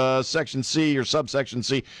Director, Section C or Subsection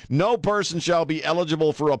C. No person shall be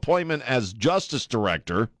eligible for appointment as Justice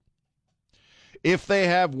Director if they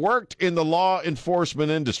have worked in the law enforcement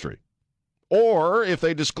industry, or if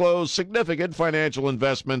they disclose significant financial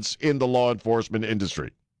investments in the law enforcement industry.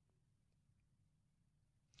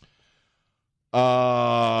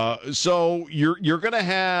 So you're going to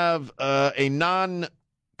have a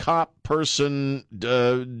non-cop person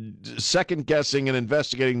second-guessing and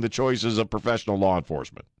investigating the choices of professional law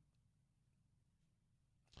enforcement.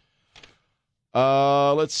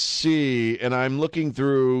 Let's see, and I'm looking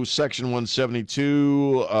through Section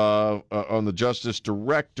 172 on the Justice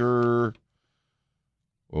Director.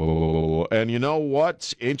 Oh, and you know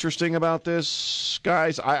what's interesting about this,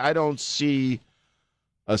 guys? I don't see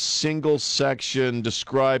a single section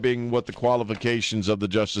describing what the qualifications of the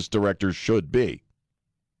Justice Director should be.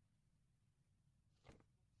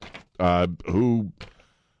 How do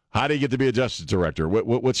you get to be a Justice Director?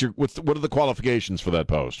 What are the qualifications for that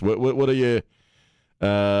post? What are you?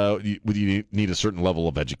 Would you need a certain level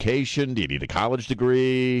of education? Do you need a college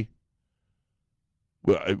degree?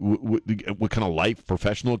 What kind of life,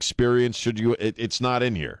 professional experience should you? It's not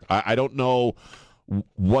in here. I don't know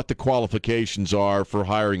what the qualifications are for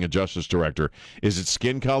hiring a justice director. Is it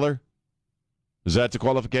skin color? Is that the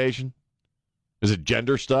qualification? Is it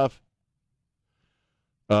gender stuff?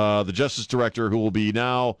 The justice director, who will be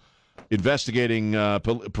now investigating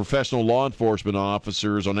professional law enforcement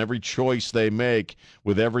officers on every choice they make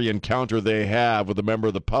with every encounter they have with a member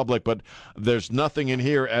of the public, but there's nothing in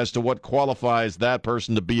here as to what qualifies that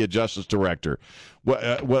person to be a justice director.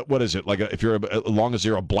 What is it? Like if you're as long as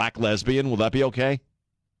you're a black lesbian, will that be okay?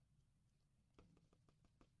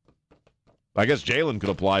 I guess Jalen could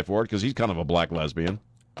apply for it because he's kind of a black lesbian.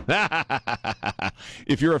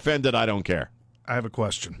 If you're offended, I don't care. I have a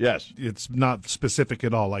question. Yes. It's not specific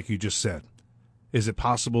at all, like you just said. Is it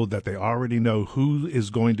possible that they already know who is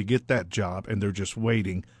going to get that job and they're just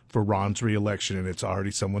waiting for Ron's reelection and it's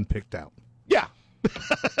already someone picked out? Yeah.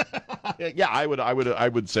 Yeah, I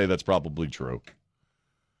would say that's probably true.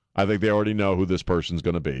 I think they already know who this person's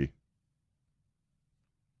going to be.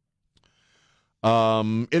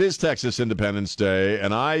 It is Texas Independence Day,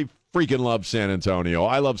 and I freaking love San Antonio.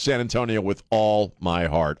 I love San Antonio with all my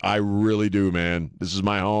heart. I really do, man. This is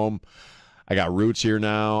my home. I got roots here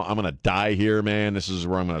now. I'm going to die here, man. This is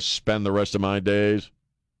where I'm going to spend the rest of my days,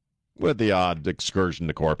 with the odd excursion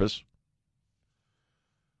to Corpus.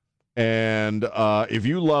 And if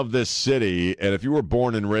you love this city, and if you were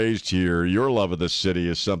born and raised here, your love of this city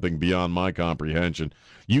is something beyond my comprehension.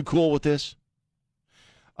 You cool with this?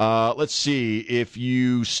 Let's see. If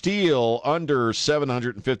you steal under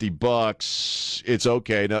 $750, it's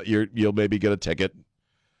okay. No, you'll maybe get a ticket.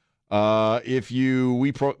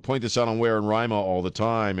 We point this out on Where and Rima all the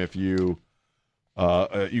time. If you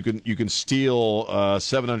can steal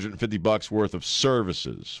 $750 worth of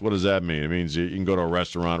services. What does that mean? It means you can go to a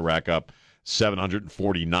restaurant, rack up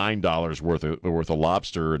 $749 worth of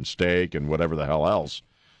lobster and steak and whatever the hell else,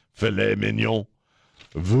 filet mignon,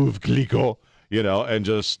 veuve clicquot, and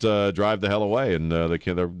just drive the hell away, and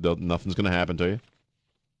nothing's going to happen to you.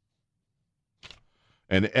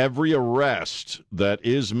 And every arrest that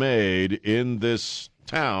is made in this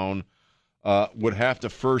town would have to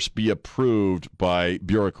first be approved by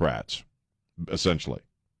bureaucrats, essentially.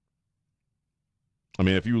 I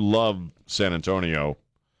mean, if you love San Antonio,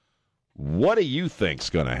 what do you think's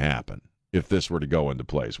going to happen if this were to go into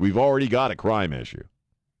place? We've already got a crime issue.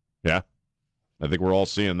 Yeah? I think we're all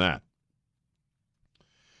seeing that.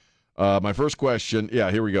 My first question,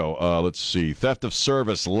 here we go. Let's see. Theft of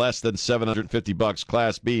service less than $750,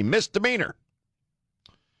 Class B, misdemeanor.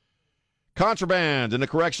 Contraband in a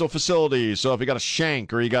correctional facility. So if you got a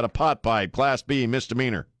shank or you got a pot pipe, Class B,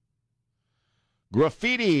 misdemeanor.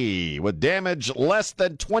 Graffiti with damage less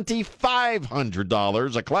than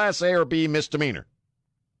 $2,500, a Class A or B misdemeanor.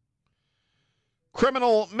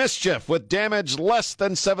 Criminal mischief with damage less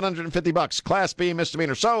than $750, Class B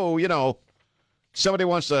misdemeanor. So, somebody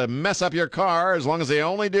wants to mess up your car, as long as they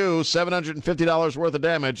only do $750 worth of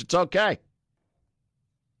damage, it's okay.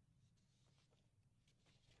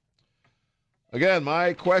 Again,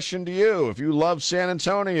 my question to you, if you love San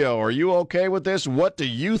Antonio, are you okay with this? What do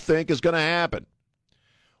you think is going to happen?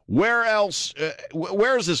 Where else,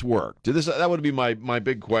 where does this work? That would be my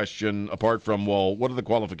big question, apart from, what are the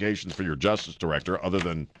qualifications for your justice director, other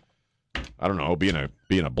than, I don't know, being a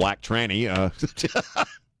black tranny?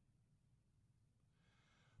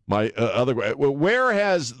 Where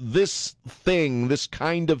has this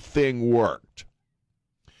kind of thing worked?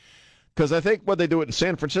 Because I think they do it in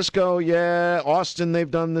San Francisco, Austin,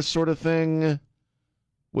 they've done this sort of thing.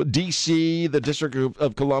 D.C., the District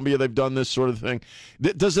of Columbia, they've done this sort of thing.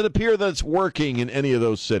 Does it appear that it's working in any of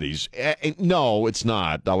those cities? No, it's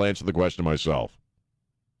not. I'll answer the question myself.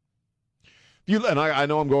 I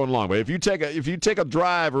know I'm going long, but if you take a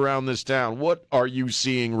drive around this town, what are you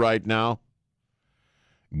seeing right now?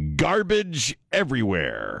 Garbage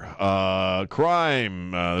everywhere.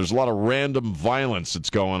 Crime. There's a lot of random violence that's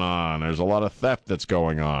going on. There's a lot of theft that's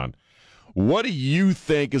going on. What do you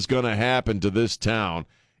think is going to happen to this town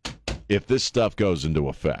if this stuff goes into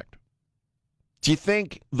effect? Do you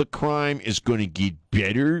think the crime is going to get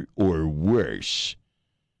better or worse?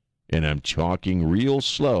 And I'm talking real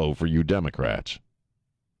slow for you Democrats.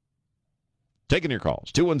 Taking your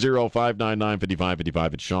calls.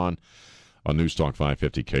 210-599-5555. It's Sean on News Talk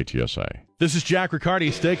 550 KTSA. This is Jack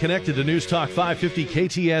Riccardi. Stay connected to News Talk 550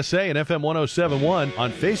 KTSA and FM 1071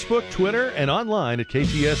 on Facebook, Twitter, and online at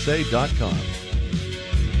ktsa.com.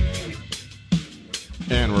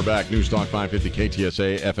 And we're back. News Talk 550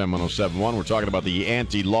 KTSA, FM 1071. We're talking about the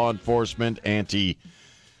anti-law enforcement,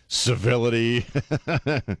 anti-civility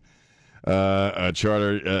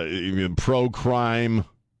charter, pro-crime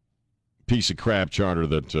piece of crap charter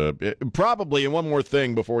that probably, and one more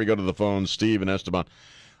thing before we go to the phone, Steve and Esteban,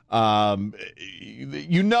 we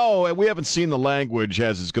haven't seen the language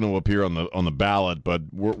as it's going to appear on the ballot, but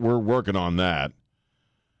we're working on that.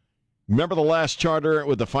 Remember the last charter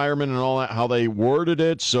with the firemen and all that, how they worded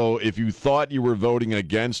it? So if you thought you were voting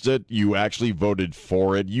against it, you actually voted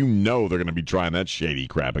for it. They're going to be trying that shady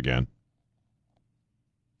crap again.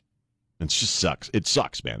 It just sucks. It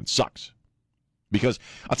sucks, man. It sucks. Because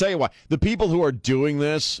I'll tell you why. The people who are doing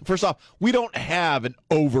this, first off, we don't have an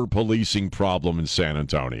over-policing problem in San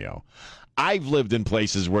Antonio. I've lived in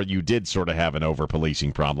places where you did sort of have an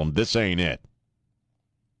over-policing problem. This ain't it.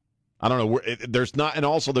 I don't know. There's not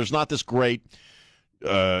this great,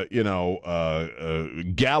 galloping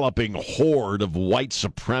horde of white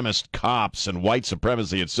supremacist cops and white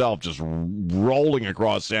supremacy itself just rolling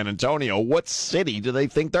across San Antonio. What city do they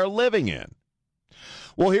think they're living in?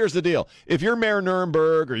 Well, here's the deal. If you're Mayor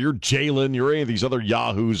Nuremberg or you're Jalen, you're any of these other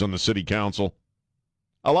yahoos on the city council,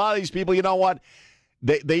 a lot of these people, you know what?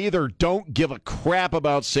 They either don't give a crap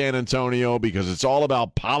about San Antonio because it's all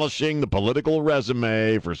about polishing the political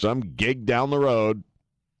resume for some gig down the road,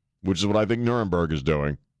 which is what I think Nuremberg is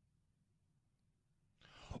doing.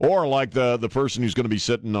 Or like the person who's going to be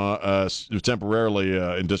sitting temporarily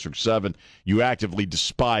in District 7, you actively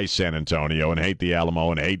despise San Antonio and hate the Alamo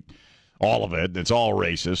and hate all of it. It's all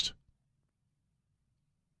racist.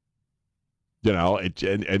 You know,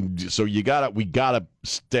 and so we gotta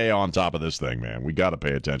stay on top of this thing, man. We gotta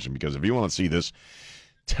pay attention, because if you want to see this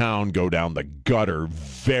town go down the gutter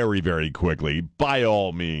very, very quickly, by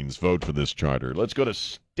all means, vote for this charter. Let's go to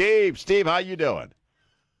Steve. Steve, how you doing?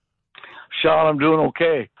 Sean, I'm doing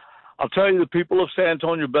okay. I'll tell you, the people of San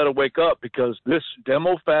Antonio better wake up, because this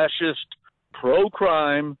demo-fascist,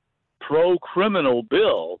 pro-crime, pro-criminal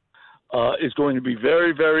bill is going to be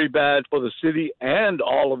very, very bad for the city and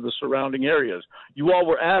all of the surrounding areas. You all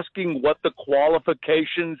were asking what the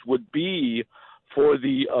qualifications would be for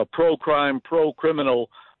the pro-crime, pro-criminal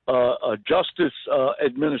justice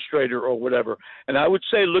administrator or whatever. And I would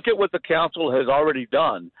say, look at what the council has already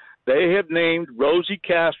done. They have named Rosie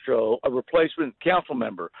Castro a replacement council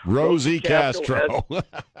member. Rosie Castro.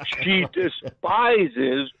 She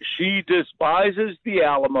despises the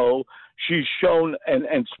Alamo. She's shown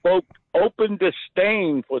and spoke open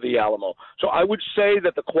disdain for the Alamo. So I would say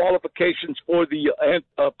that the qualifications for the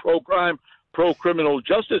pro-crime, pro-criminal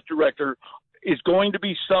justice director is going to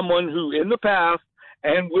be someone who in the past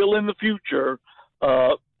and will in the future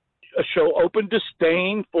show open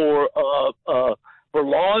disdain for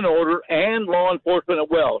law and order and law enforcement as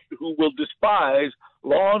well, who will despise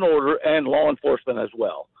law and order and law enforcement as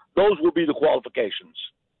well. Those will be the qualifications.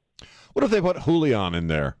 What if they put Julian in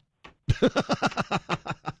there?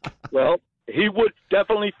 Well, he would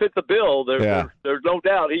definitely fit the bill. There's no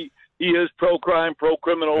doubt. He is pro-crime,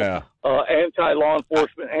 pro-criminal, anti-law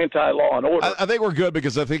enforcement, anti-law and order. I think we're good,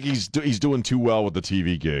 because I think he's doing too well with the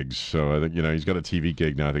TV gigs. So I think, he's got a TV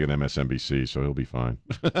gig now, I think, at MSNBC, so he'll be fine.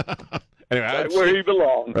 Anyway, right where he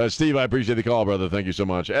belongs. Steve, I appreciate the call, brother. Thank you so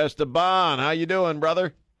much. Esteban, how you doing,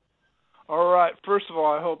 brother? All right. First of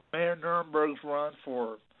all, I hope Mayor Nuremberg's run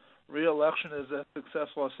for re-election is as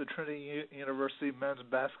successful as the Trinity University men's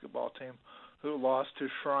basketball team, who lost to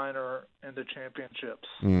Schreiner in the championships.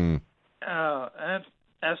 And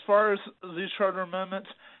as far as these charter amendments,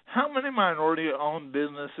 how many minority-owned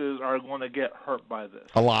businesses are going to get hurt by this?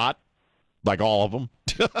 A lot. Like all of them.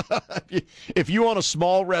 If you own a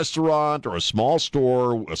small restaurant or a small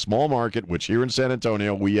store, a small market, which here in San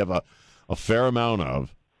Antonio we have a fair amount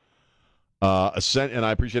of, and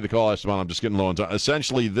I appreciate the call, Esteban. I'm just getting low on time.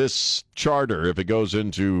 Essentially, this charter, if it goes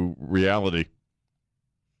into reality,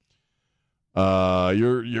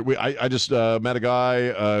 I just met a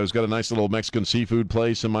guy who's got a nice little Mexican seafood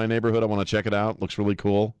place in my neighborhood. I want to check it out. Looks really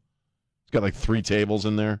cool. It's got like 3 tables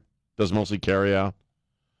in there. Does mostly carry out.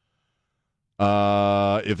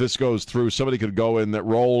 If this goes through, somebody could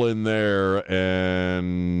roll in there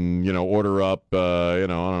and, order up, I don't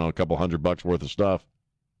know, a couple $100 worth of stuff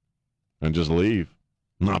and just leave,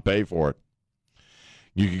 not pay for it.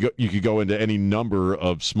 You could go into any number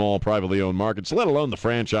of small privately owned markets, let alone the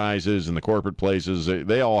franchises and the corporate places.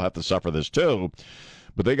 They all have to suffer this too.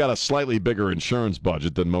 But they got a slightly bigger insurance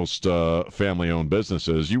budget than most family-owned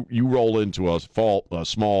businesses. You roll into a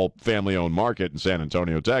small family-owned market in San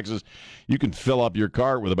Antonio, Texas, you can fill up your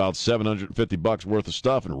cart with about $750 worth of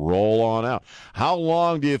stuff and roll on out. How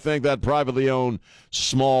long do you think that privately owned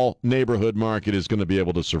small neighborhood market is going to be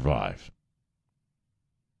able to survive?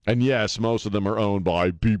 And yes, most of them are owned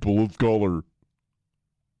by people of color.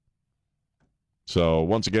 So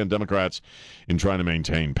once again, Democrats, in trying to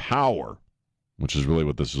maintain power, which is really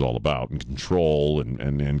what this is all about, and control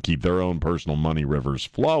and keep their own personal money rivers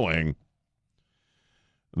flowing,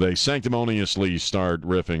 they sanctimoniously start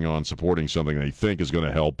riffing on supporting something they think is going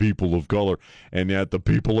to help people of color, and yet the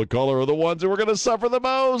people of color are the ones who are going to suffer the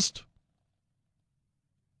most.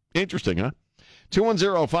 Interesting, huh?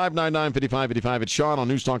 210-599-5555. It's Sean on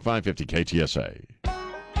News Talk 550 KTSA.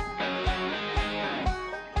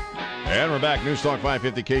 And we're back. News Talk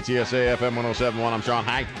 550 KTSA FM 1071. I'm Sean.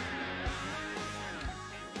 Hi.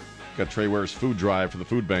 Got Trey Ware's food drive for the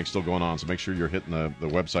food bank still going on, so make sure you're hitting the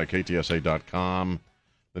website, ktsa.com.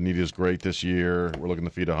 The need is great this year. We're looking to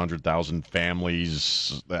feed 100,000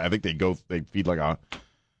 families. I think they feed like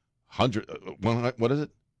 100. What is it?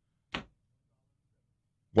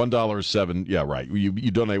 $1.07. Yeah, right. You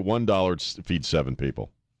donate $1 to feed 7 people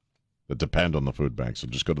that depend on the food bank. So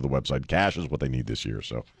just go to the website. Cash is what they need this year.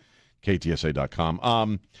 So ktsa.com.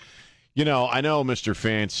 I know Mr.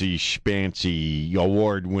 Fancy Schmancy,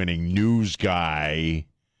 award-winning news guy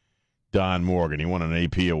Don Morgan. He won an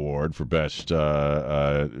AP award for best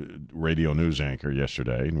radio news anchor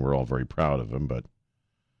yesterday, and we're all very proud of him. But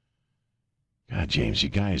God, James, you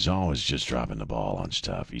guy is always just dropping the ball on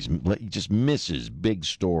stuff. He just misses big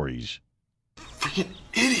stories. Freaking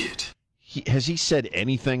idiot. Has he said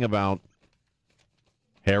anything about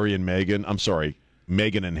Harry and Meghan? I'm sorry,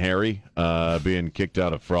 Meghan and Harry being kicked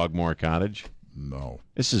out of Frogmore Cottage? No.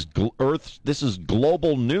 This is This is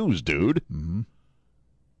global news, dude. Mm-hmm.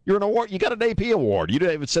 You're an award. You got an AP award. You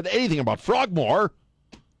didn't even said anything about Frogmore.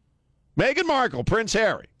 Meghan Markle, Prince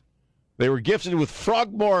Harry. They were gifted with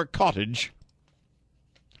Frogmore Cottage.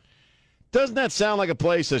 Doesn't that sound like a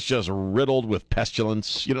place that's just riddled with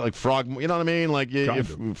pestilence? You know, like frog. You know what I mean? Like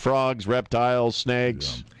frogs, reptiles,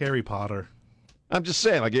 snakes. Yeah. Harry Potter. I'm just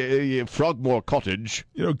saying, like Frogmore Cottage.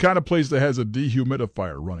 You know, kind of place that has a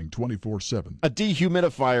dehumidifier running 24/7. A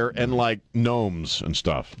dehumidifier and like gnomes and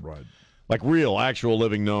stuff. Right. Like real, actual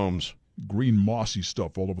living gnomes. Green mossy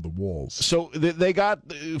stuff all over the walls. So they got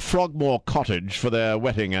Frogmore Cottage for their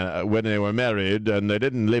wedding when they were married, and they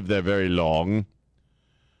didn't live there very long.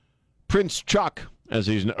 Prince Chuck,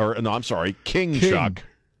 King Chuck.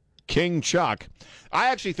 King Chuck. I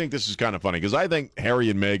actually think this is kind of funny because I think Harry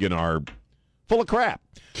and Meghan are full of crap.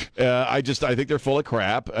 I think they're full of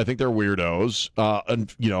crap. I think they're weirdos.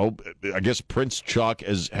 And you know, I guess Prince Chuck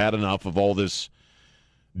has had enough of all this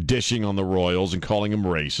dishing on the royals and calling them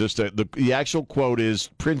racist. The actual quote is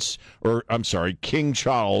King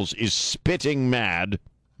Charles is spitting mad.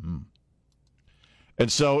 And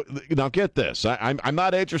so, now get this. I'm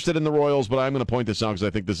not interested in the royals, but I'm going to point this out because I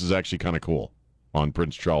think this is actually kind of cool on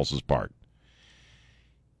Prince Charles's part.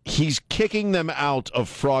 He's kicking them out of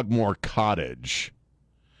Frogmore Cottage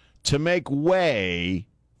to make way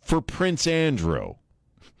for Prince Andrew,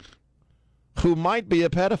 who might be a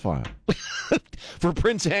pedophile. For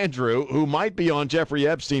Prince Andrew, who might be on Jeffrey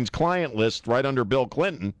Epstein's client list right under Bill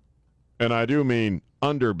Clinton, and I do mean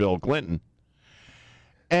under Bill Clinton.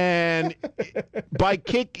 And by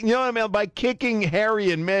kicking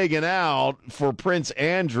Harry and Meghan out for Prince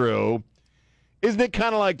Andrew, isn't it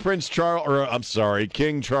kind of like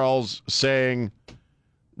King Charles saying,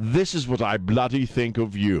 "This is what I bloody think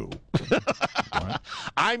of you.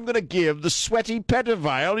 I'm going to give the sweaty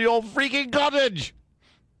pedophile your freaking cottage.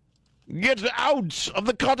 Get out of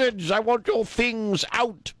the cottage. I want your things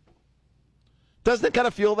out." Doesn't it kind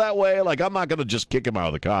of feel that way? Like, I'm not going to just kick him out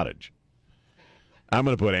of the cottage. I'm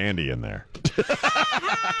going to put Andy in there.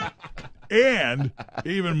 And,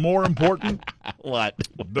 even more important, what?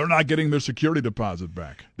 They're not getting their security deposit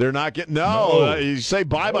back. They're not getting... No. You say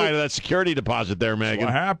bye-bye to that security deposit there, Megan. That's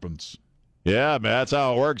what happens. Yeah, man, that's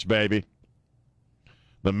how it works, baby.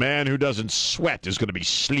 The man who doesn't sweat is going to be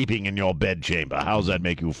sleeping in your bedchamber. How's that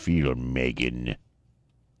make you feel, Megan?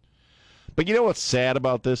 But you know what's sad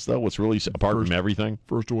about this, though? What's really, apart from everything?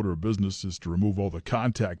 First order of business is to remove all the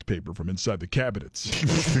contact paper from inside the cabinets.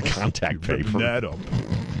 The contact paper. That up.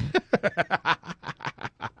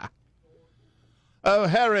 Oh,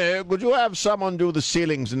 Harry, would you have someone do the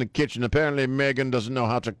ceilings in the kitchen? Apparently Megan doesn't know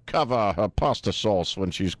how to cover her pasta sauce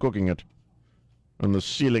when she's cooking it. And the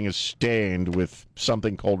ceiling is stained with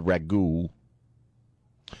something called ragu.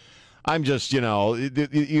 I'm just,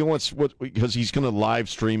 because he's going to live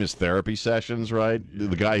stream his therapy sessions, right? Yeah.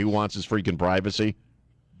 The guy who wants his freaking privacy.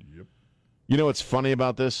 Yep. You know what's funny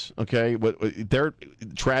about this? Okay, they're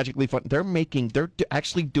tragically fun. They're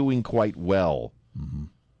actually doing quite well. Mm-hmm.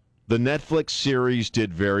 The Netflix series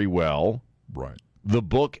did very well. Right. The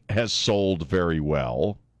book has sold very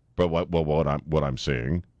well. But what I'm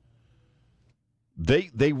seeing.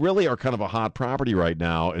 They really are kind of a hot property right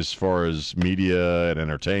now as far as media and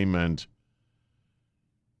entertainment.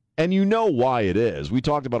 And you know why it is. We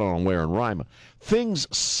talked about it on Ware and Rima. Things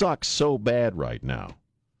suck so bad right now.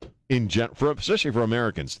 Especially for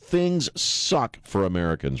Americans. Things suck for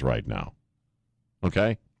Americans right now.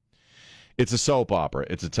 Okay? It's a soap opera.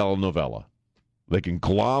 It's a telenovela. They can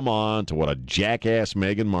glom on to what a jackass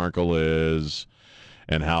Meghan Markle is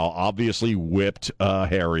and how obviously whipped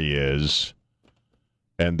Harry is.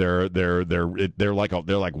 And they're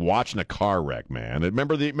like watching a car wreck, man.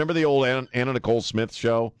 Remember the old Anna Nicole Smith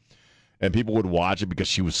show, and people would watch it because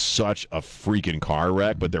she was such a freaking car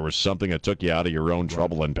wreck, but there was something that took you out of your own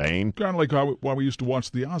trouble and pain. Kind of like why we used to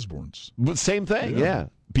watch the Osbournes. But same thing, yeah.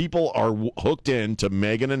 People are hooked into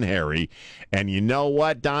Meghan and Harry, and you know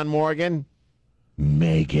what, Don Morgan?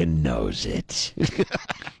 Meghan knows it.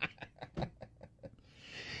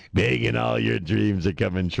 Megan, all your dreams are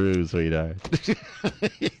coming true, sweetheart.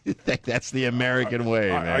 That's the American way,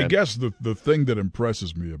 man. I guess the thing that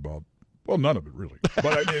impresses me about, well, none of it really,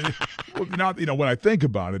 but I mean, when I think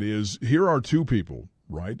about it is, here are two people,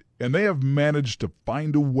 right? And they have managed to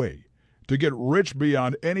find a way to get rich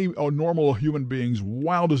beyond any normal human being's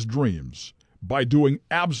wildest dreams by doing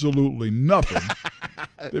absolutely nothing.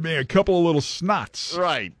 They're being a couple of little snots.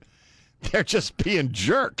 Right. They're just being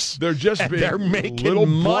jerks. They're just being they're making little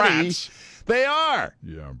money. brats. They are.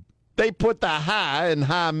 Yeah. They put the high in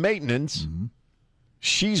high maintenance.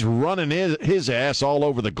 She's running his ass all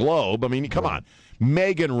over the globe. I mean, come on.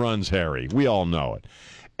 Meghan runs Harry. We all know it.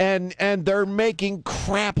 And they're making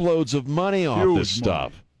crap loads of money off Huge this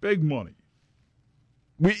stuff. money. Big money.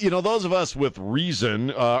 Those of us with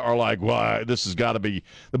reason are like, well, this has got to be,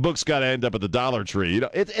 the book's got to end up at the Dollar Tree.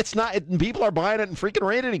 It's not. People are buying it and freaking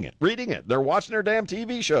reading it. They're watching their damn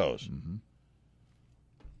TV shows.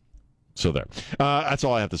 So there. That's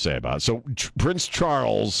all I have to say about it. So Prince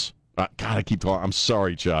Charles, God, I keep talking. I'm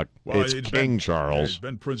sorry, Chuck. Well, it's King Charles. It's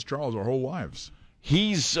been Prince Charles our whole lives.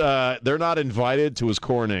 They're not invited to his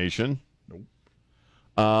coronation. Nope.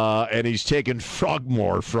 And he's taken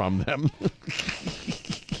Frogmore from them.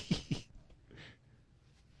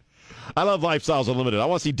 I love Lifestyles Unlimited. I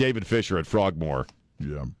want to see David Fisher at Frogmore.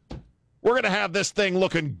 Yeah. We're going to have this thing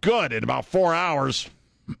looking good in about 4 hours.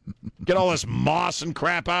 Get all this moss and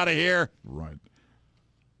crap out of here. Right.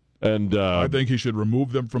 And I think he should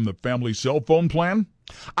remove them from the family cell phone plan.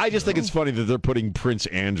 I just think it's funny that they're putting Prince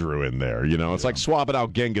Andrew in there. It's like swapping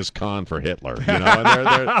out Genghis Khan for Hitler. And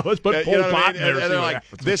Let's put Pol Pot in there. And they're like,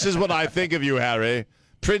 this is what I think of you, Harry.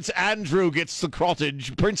 Prince Andrew gets the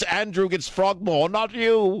cottage. Prince Andrew gets Frogmore, not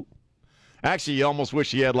you. Actually, you almost wish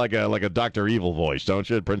he had like a Dr. Evil voice, don't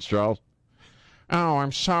you, Prince Charles? Oh,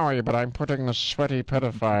 I'm sorry, but I'm putting the sweaty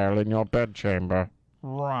pedophile in your bedchamber.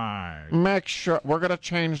 Right. Make sure we're going to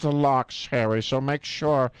change the locks, Harry, so make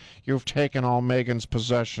sure you've taken all Meghan's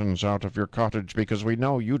possessions out of your cottage, because we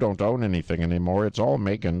know you don't own anything anymore. It's all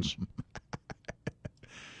Meghan's.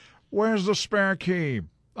 Where's the spare key?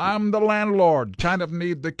 I'm the landlord. Kind of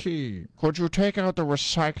need the key. Could you take out the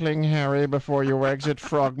recycling, Harry, before you exit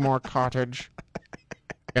Frogmore Cottage?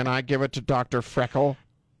 And I give it to Dr. Freckle.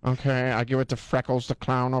 Okay, I give it to Freckles, the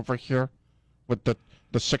clown over here, with the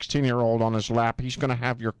 16-year-old on his lap. He's going to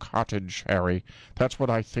have your cottage, Harry. That's what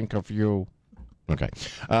I think of you. Okay.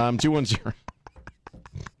 210.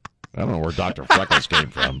 I don't know where Dr. Freckles came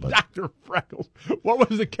from, but Dr. Freckles. What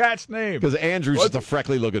was the cat's name? Because Andrew's just a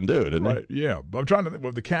freckly-looking dude, isn't he? Yeah, but I'm trying to think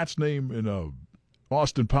of the cat's name in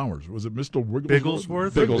Austin Powers. Was it Mr.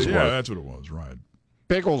 Bigglesworth? Bigglesworth. Yeah, that's what it was, right.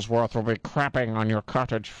 Bigglesworth will be crapping on your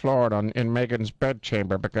cottage floor in Meghan's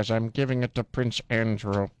bedchamber because I'm giving it to Prince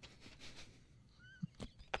Andrew.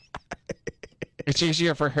 It's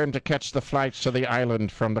easier for him to catch the flights to the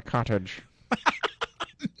island from the cottage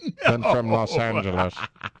than from Los Angeles.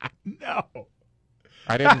 No.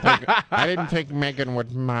 I didn't think Meghan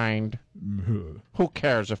would mind. Who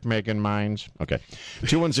cares if Meghan minds? Okay.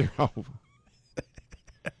 210.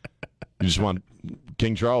 You just want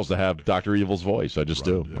King Charles to have Dr. Evil's voice. I just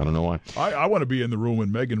do. Yeah. I don't know why. I want to be in the room when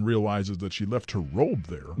Meghan realizes that she left her robe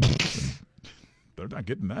there. They're not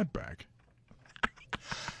getting that back.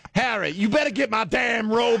 Harry, you better get my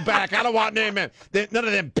damn robe back. I don't want none of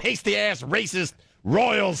them pasty-ass racist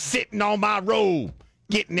royals sitting on my robe,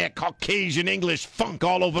 getting that Caucasian English funk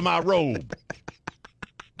all over my robe.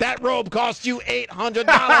 That robe cost you $800,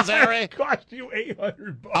 Harry. It cost you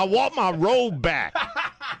 $800. I want my robe back.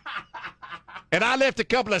 And I left a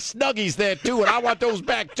couple of Snuggies there, too, and I want those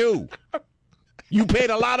back, too. You paid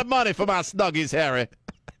a lot of money for my Snuggies, Harry.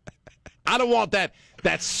 I don't want that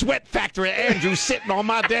sweat factory Andrew sitting on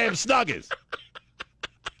my damn Snuggies.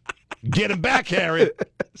 Get him back, Harry.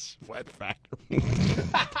 Sweat factory.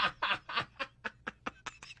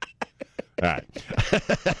 All right.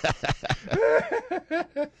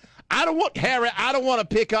 I don't want to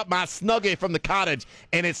pick up my Snuggie from the cottage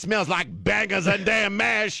and it smells like bangers and damn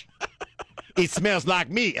mash. It smells like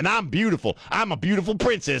me, and I'm beautiful. I'm a beautiful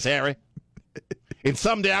princess, Harry. And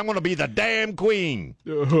someday I'm going to be the damn queen.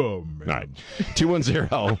 Oh, man. All right.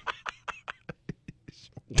 210.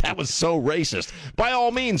 That was so racist. By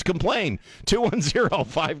all means, complain.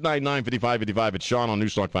 210-599-5555. It's Sean on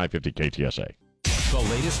Newstalk 550 KTSA. The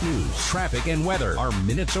latest news, traffic, and weather are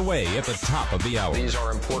minutes away at the top of the hour. These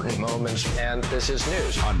are important moments, and this is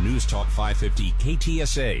news. On Newstalk 550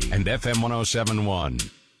 KTSA and FM 1071.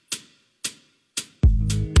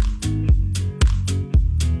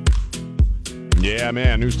 Yeah,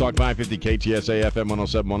 man. Newstalk 550 KTSA, FM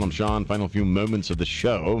 1071. I'm Sean. Final few moments of the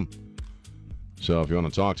show. So if you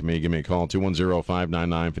want to talk to me, give me a call,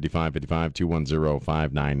 210-599-5555,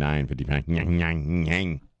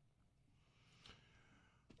 210-599-5555.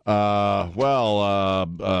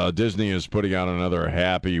 Disney is putting out another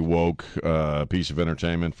happy, woke piece of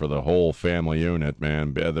entertainment for the whole family unit,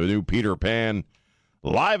 man. The new Peter Pan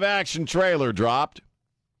live-action trailer dropped.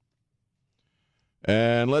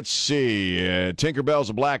 And let's see.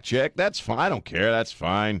 Tinkerbell's a black chick. That's fine. I don't care. That's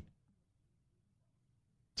fine.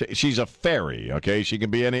 She's a fairy, okay? She can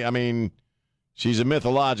be she's a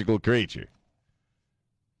mythological creature.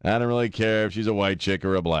 I don't really care if she's a white chick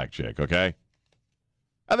or a black chick, okay?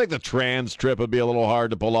 I think the trans trip would be a little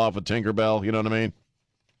hard to pull off with Tinkerbell, you know what I mean?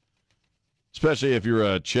 Especially if you're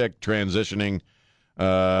a chick transitioning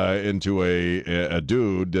into a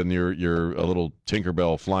dude, then you're a little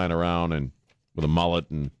Tinkerbell flying around and with a mullet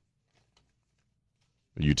and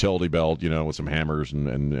a utility belt, with some hammers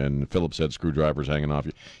and Phillips head screwdrivers hanging off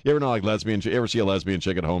you. You ever know you ever see a lesbian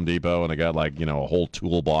chick at Home Depot and they got a whole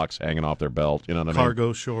toolbox hanging off their belt? You know what I mean?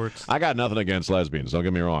 Cargo shorts. I got nothing against lesbians. Don't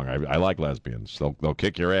get me wrong. I like lesbians. They'll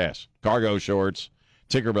kick your ass. Cargo shorts.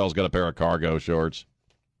 Tinkerbell's got a pair of cargo shorts.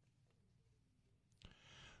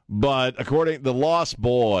 But according the Lost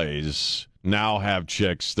Boys now have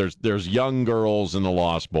chicks. There's young girls in the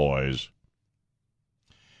Lost Boys.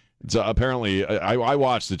 It's apparently, I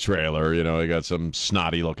watched the trailer, they got some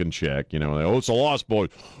snotty-looking chick, it's a Lost Boys.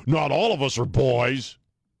 Not all of us are boys.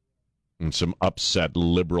 And some upset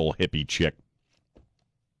liberal hippie chick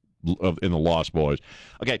in the Lost Boys.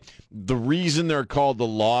 Okay, the reason they're called the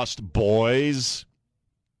Lost Boys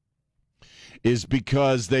is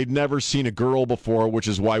because they'd never seen a girl before, which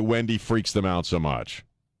is why Wendy freaks them out so much.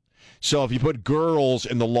 So if you put girls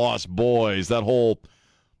in the Lost Boys, that whole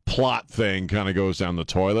plot thing kind of goes down the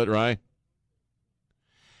toilet, right?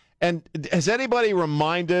 And has anybody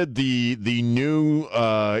reminded the new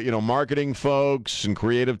marketing folks and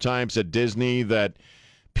creative types at Disney that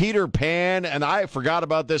Peter Pan, and I forgot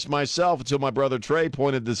about this myself until my brother Trey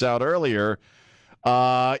pointed this out earlier,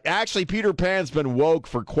 actually Peter Pan's been woke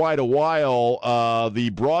for quite a while. The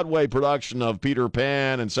Broadway production of Peter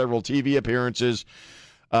Pan and several TV appearances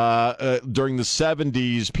during the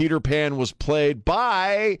 70s, Peter Pan was played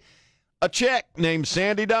by a chick named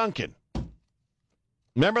Sandy Duncan.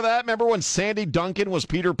 Remember that? Remember when Sandy Duncan was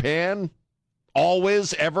Peter Pan?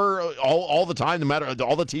 Always, ever, all the time, no matter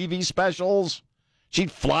all the TV specials? She'd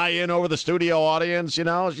fly in over the studio audience,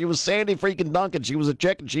 She was Sandy freaking Duncan. She was a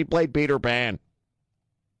chick, and she played Peter Pan.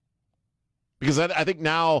 Because I think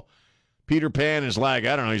now Peter Pan is like,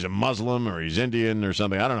 I don't know, he's a Muslim or he's Indian or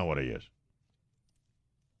something. I don't know what he is.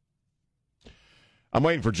 I'm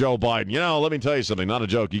waiting for Joe Biden. Let me tell you something. Not a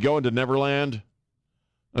joke. You go into Neverland,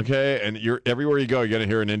 okay, and everywhere you go, you're going to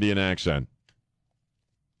hear an Indian accent.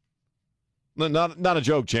 Not a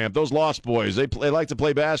joke, champ. Those Lost Boys, they like to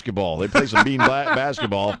play basketball. They play some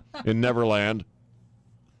basketball in Neverland.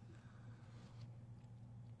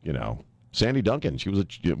 Sandy Duncan, she was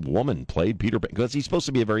a woman, played Peter Pan. Because he's supposed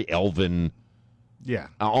to be a very elven,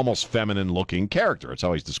 almost feminine-looking character. It's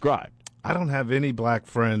how he's described. I don't have any black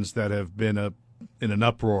friends that have been in an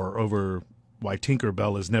uproar over why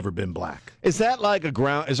Tinkerbell has never been black. Is that like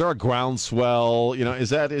is there a groundswell?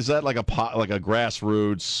 Is that like a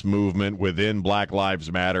grassroots movement within Black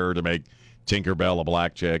Lives Matter to make Tinkerbell a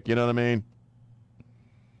black chick? You know what I mean?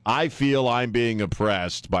 I feel I'm being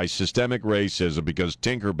oppressed by systemic racism because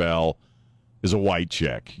Tinkerbell is a white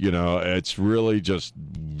chick. It's really just,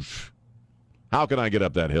 how can I get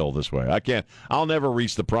up that hill this way? I can't. I'll never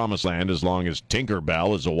reach the promised land as long as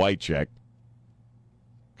Tinkerbell is a white chick.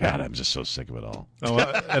 God, I'm just so sick of it all.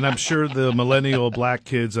 And I'm sure the millennial black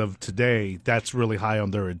kids of today, that's really high on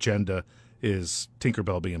their agenda, is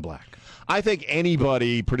Tinkerbell being black. I think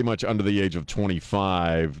anybody pretty much under the age of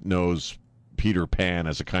 25 knows Peter Pan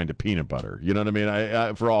as a kind of peanut butter. You know what I mean?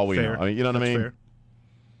 I for all we know. You know what I mean? Fair.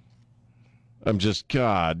 I'm just,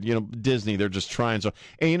 God, Disney, they're just trying so.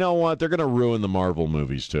 And you know what? They're going to ruin the Marvel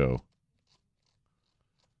movies, too.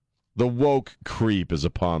 The woke creep is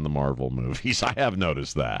upon the Marvel movies. I have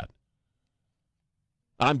noticed that.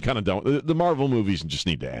 I'm kind of done. The Marvel movies just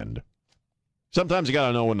need to end. Sometimes you got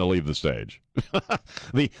to know when to leave the stage.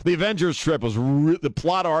 The Avengers trip was the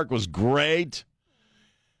plot arc was great.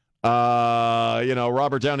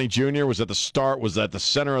 Robert Downey Jr. was at the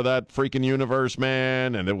center of that freaking universe,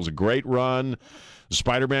 man, and it was a great run. The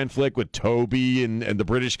Spider-Man flick with Tobey and the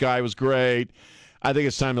British guy was great. I think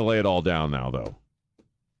it's time to lay it all down now, though.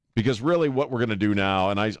 Because really what we're going to do now,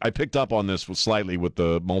 and I picked up on this slightly with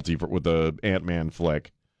the Ant-Man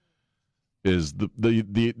flick, is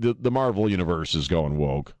the Marvel universe is going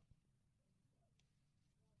woke.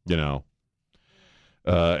 And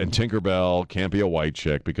Tinkerbell can't be a white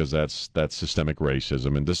chick because that's systemic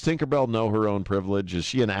racism. And does Tinkerbell know her own privilege? Is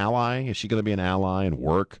she an ally? Is she going to be an ally and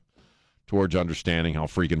work towards understanding how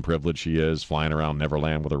freaking privileged she is, flying around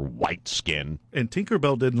Neverland with her white skin. And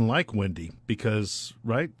Tinkerbell didn't like Wendy because,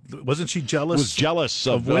 right? Wasn't she jealous? Was jealous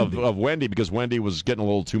of Wendy. Of Wendy because Wendy was getting a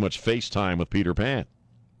little too much FaceTime with Peter Pan.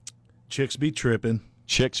 Chicks be tripping.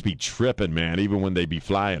 Chicks be tripping, man, even when they be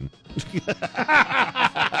flying.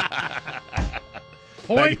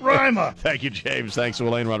 Point Rima. Thank you, James. Thanks to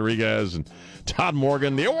Elaine Rodriguez and Don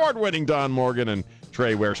Morgan, the award-winning Don Morgan, and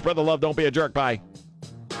Trey Ware. Spread the love. Don't be a jerk. Bye.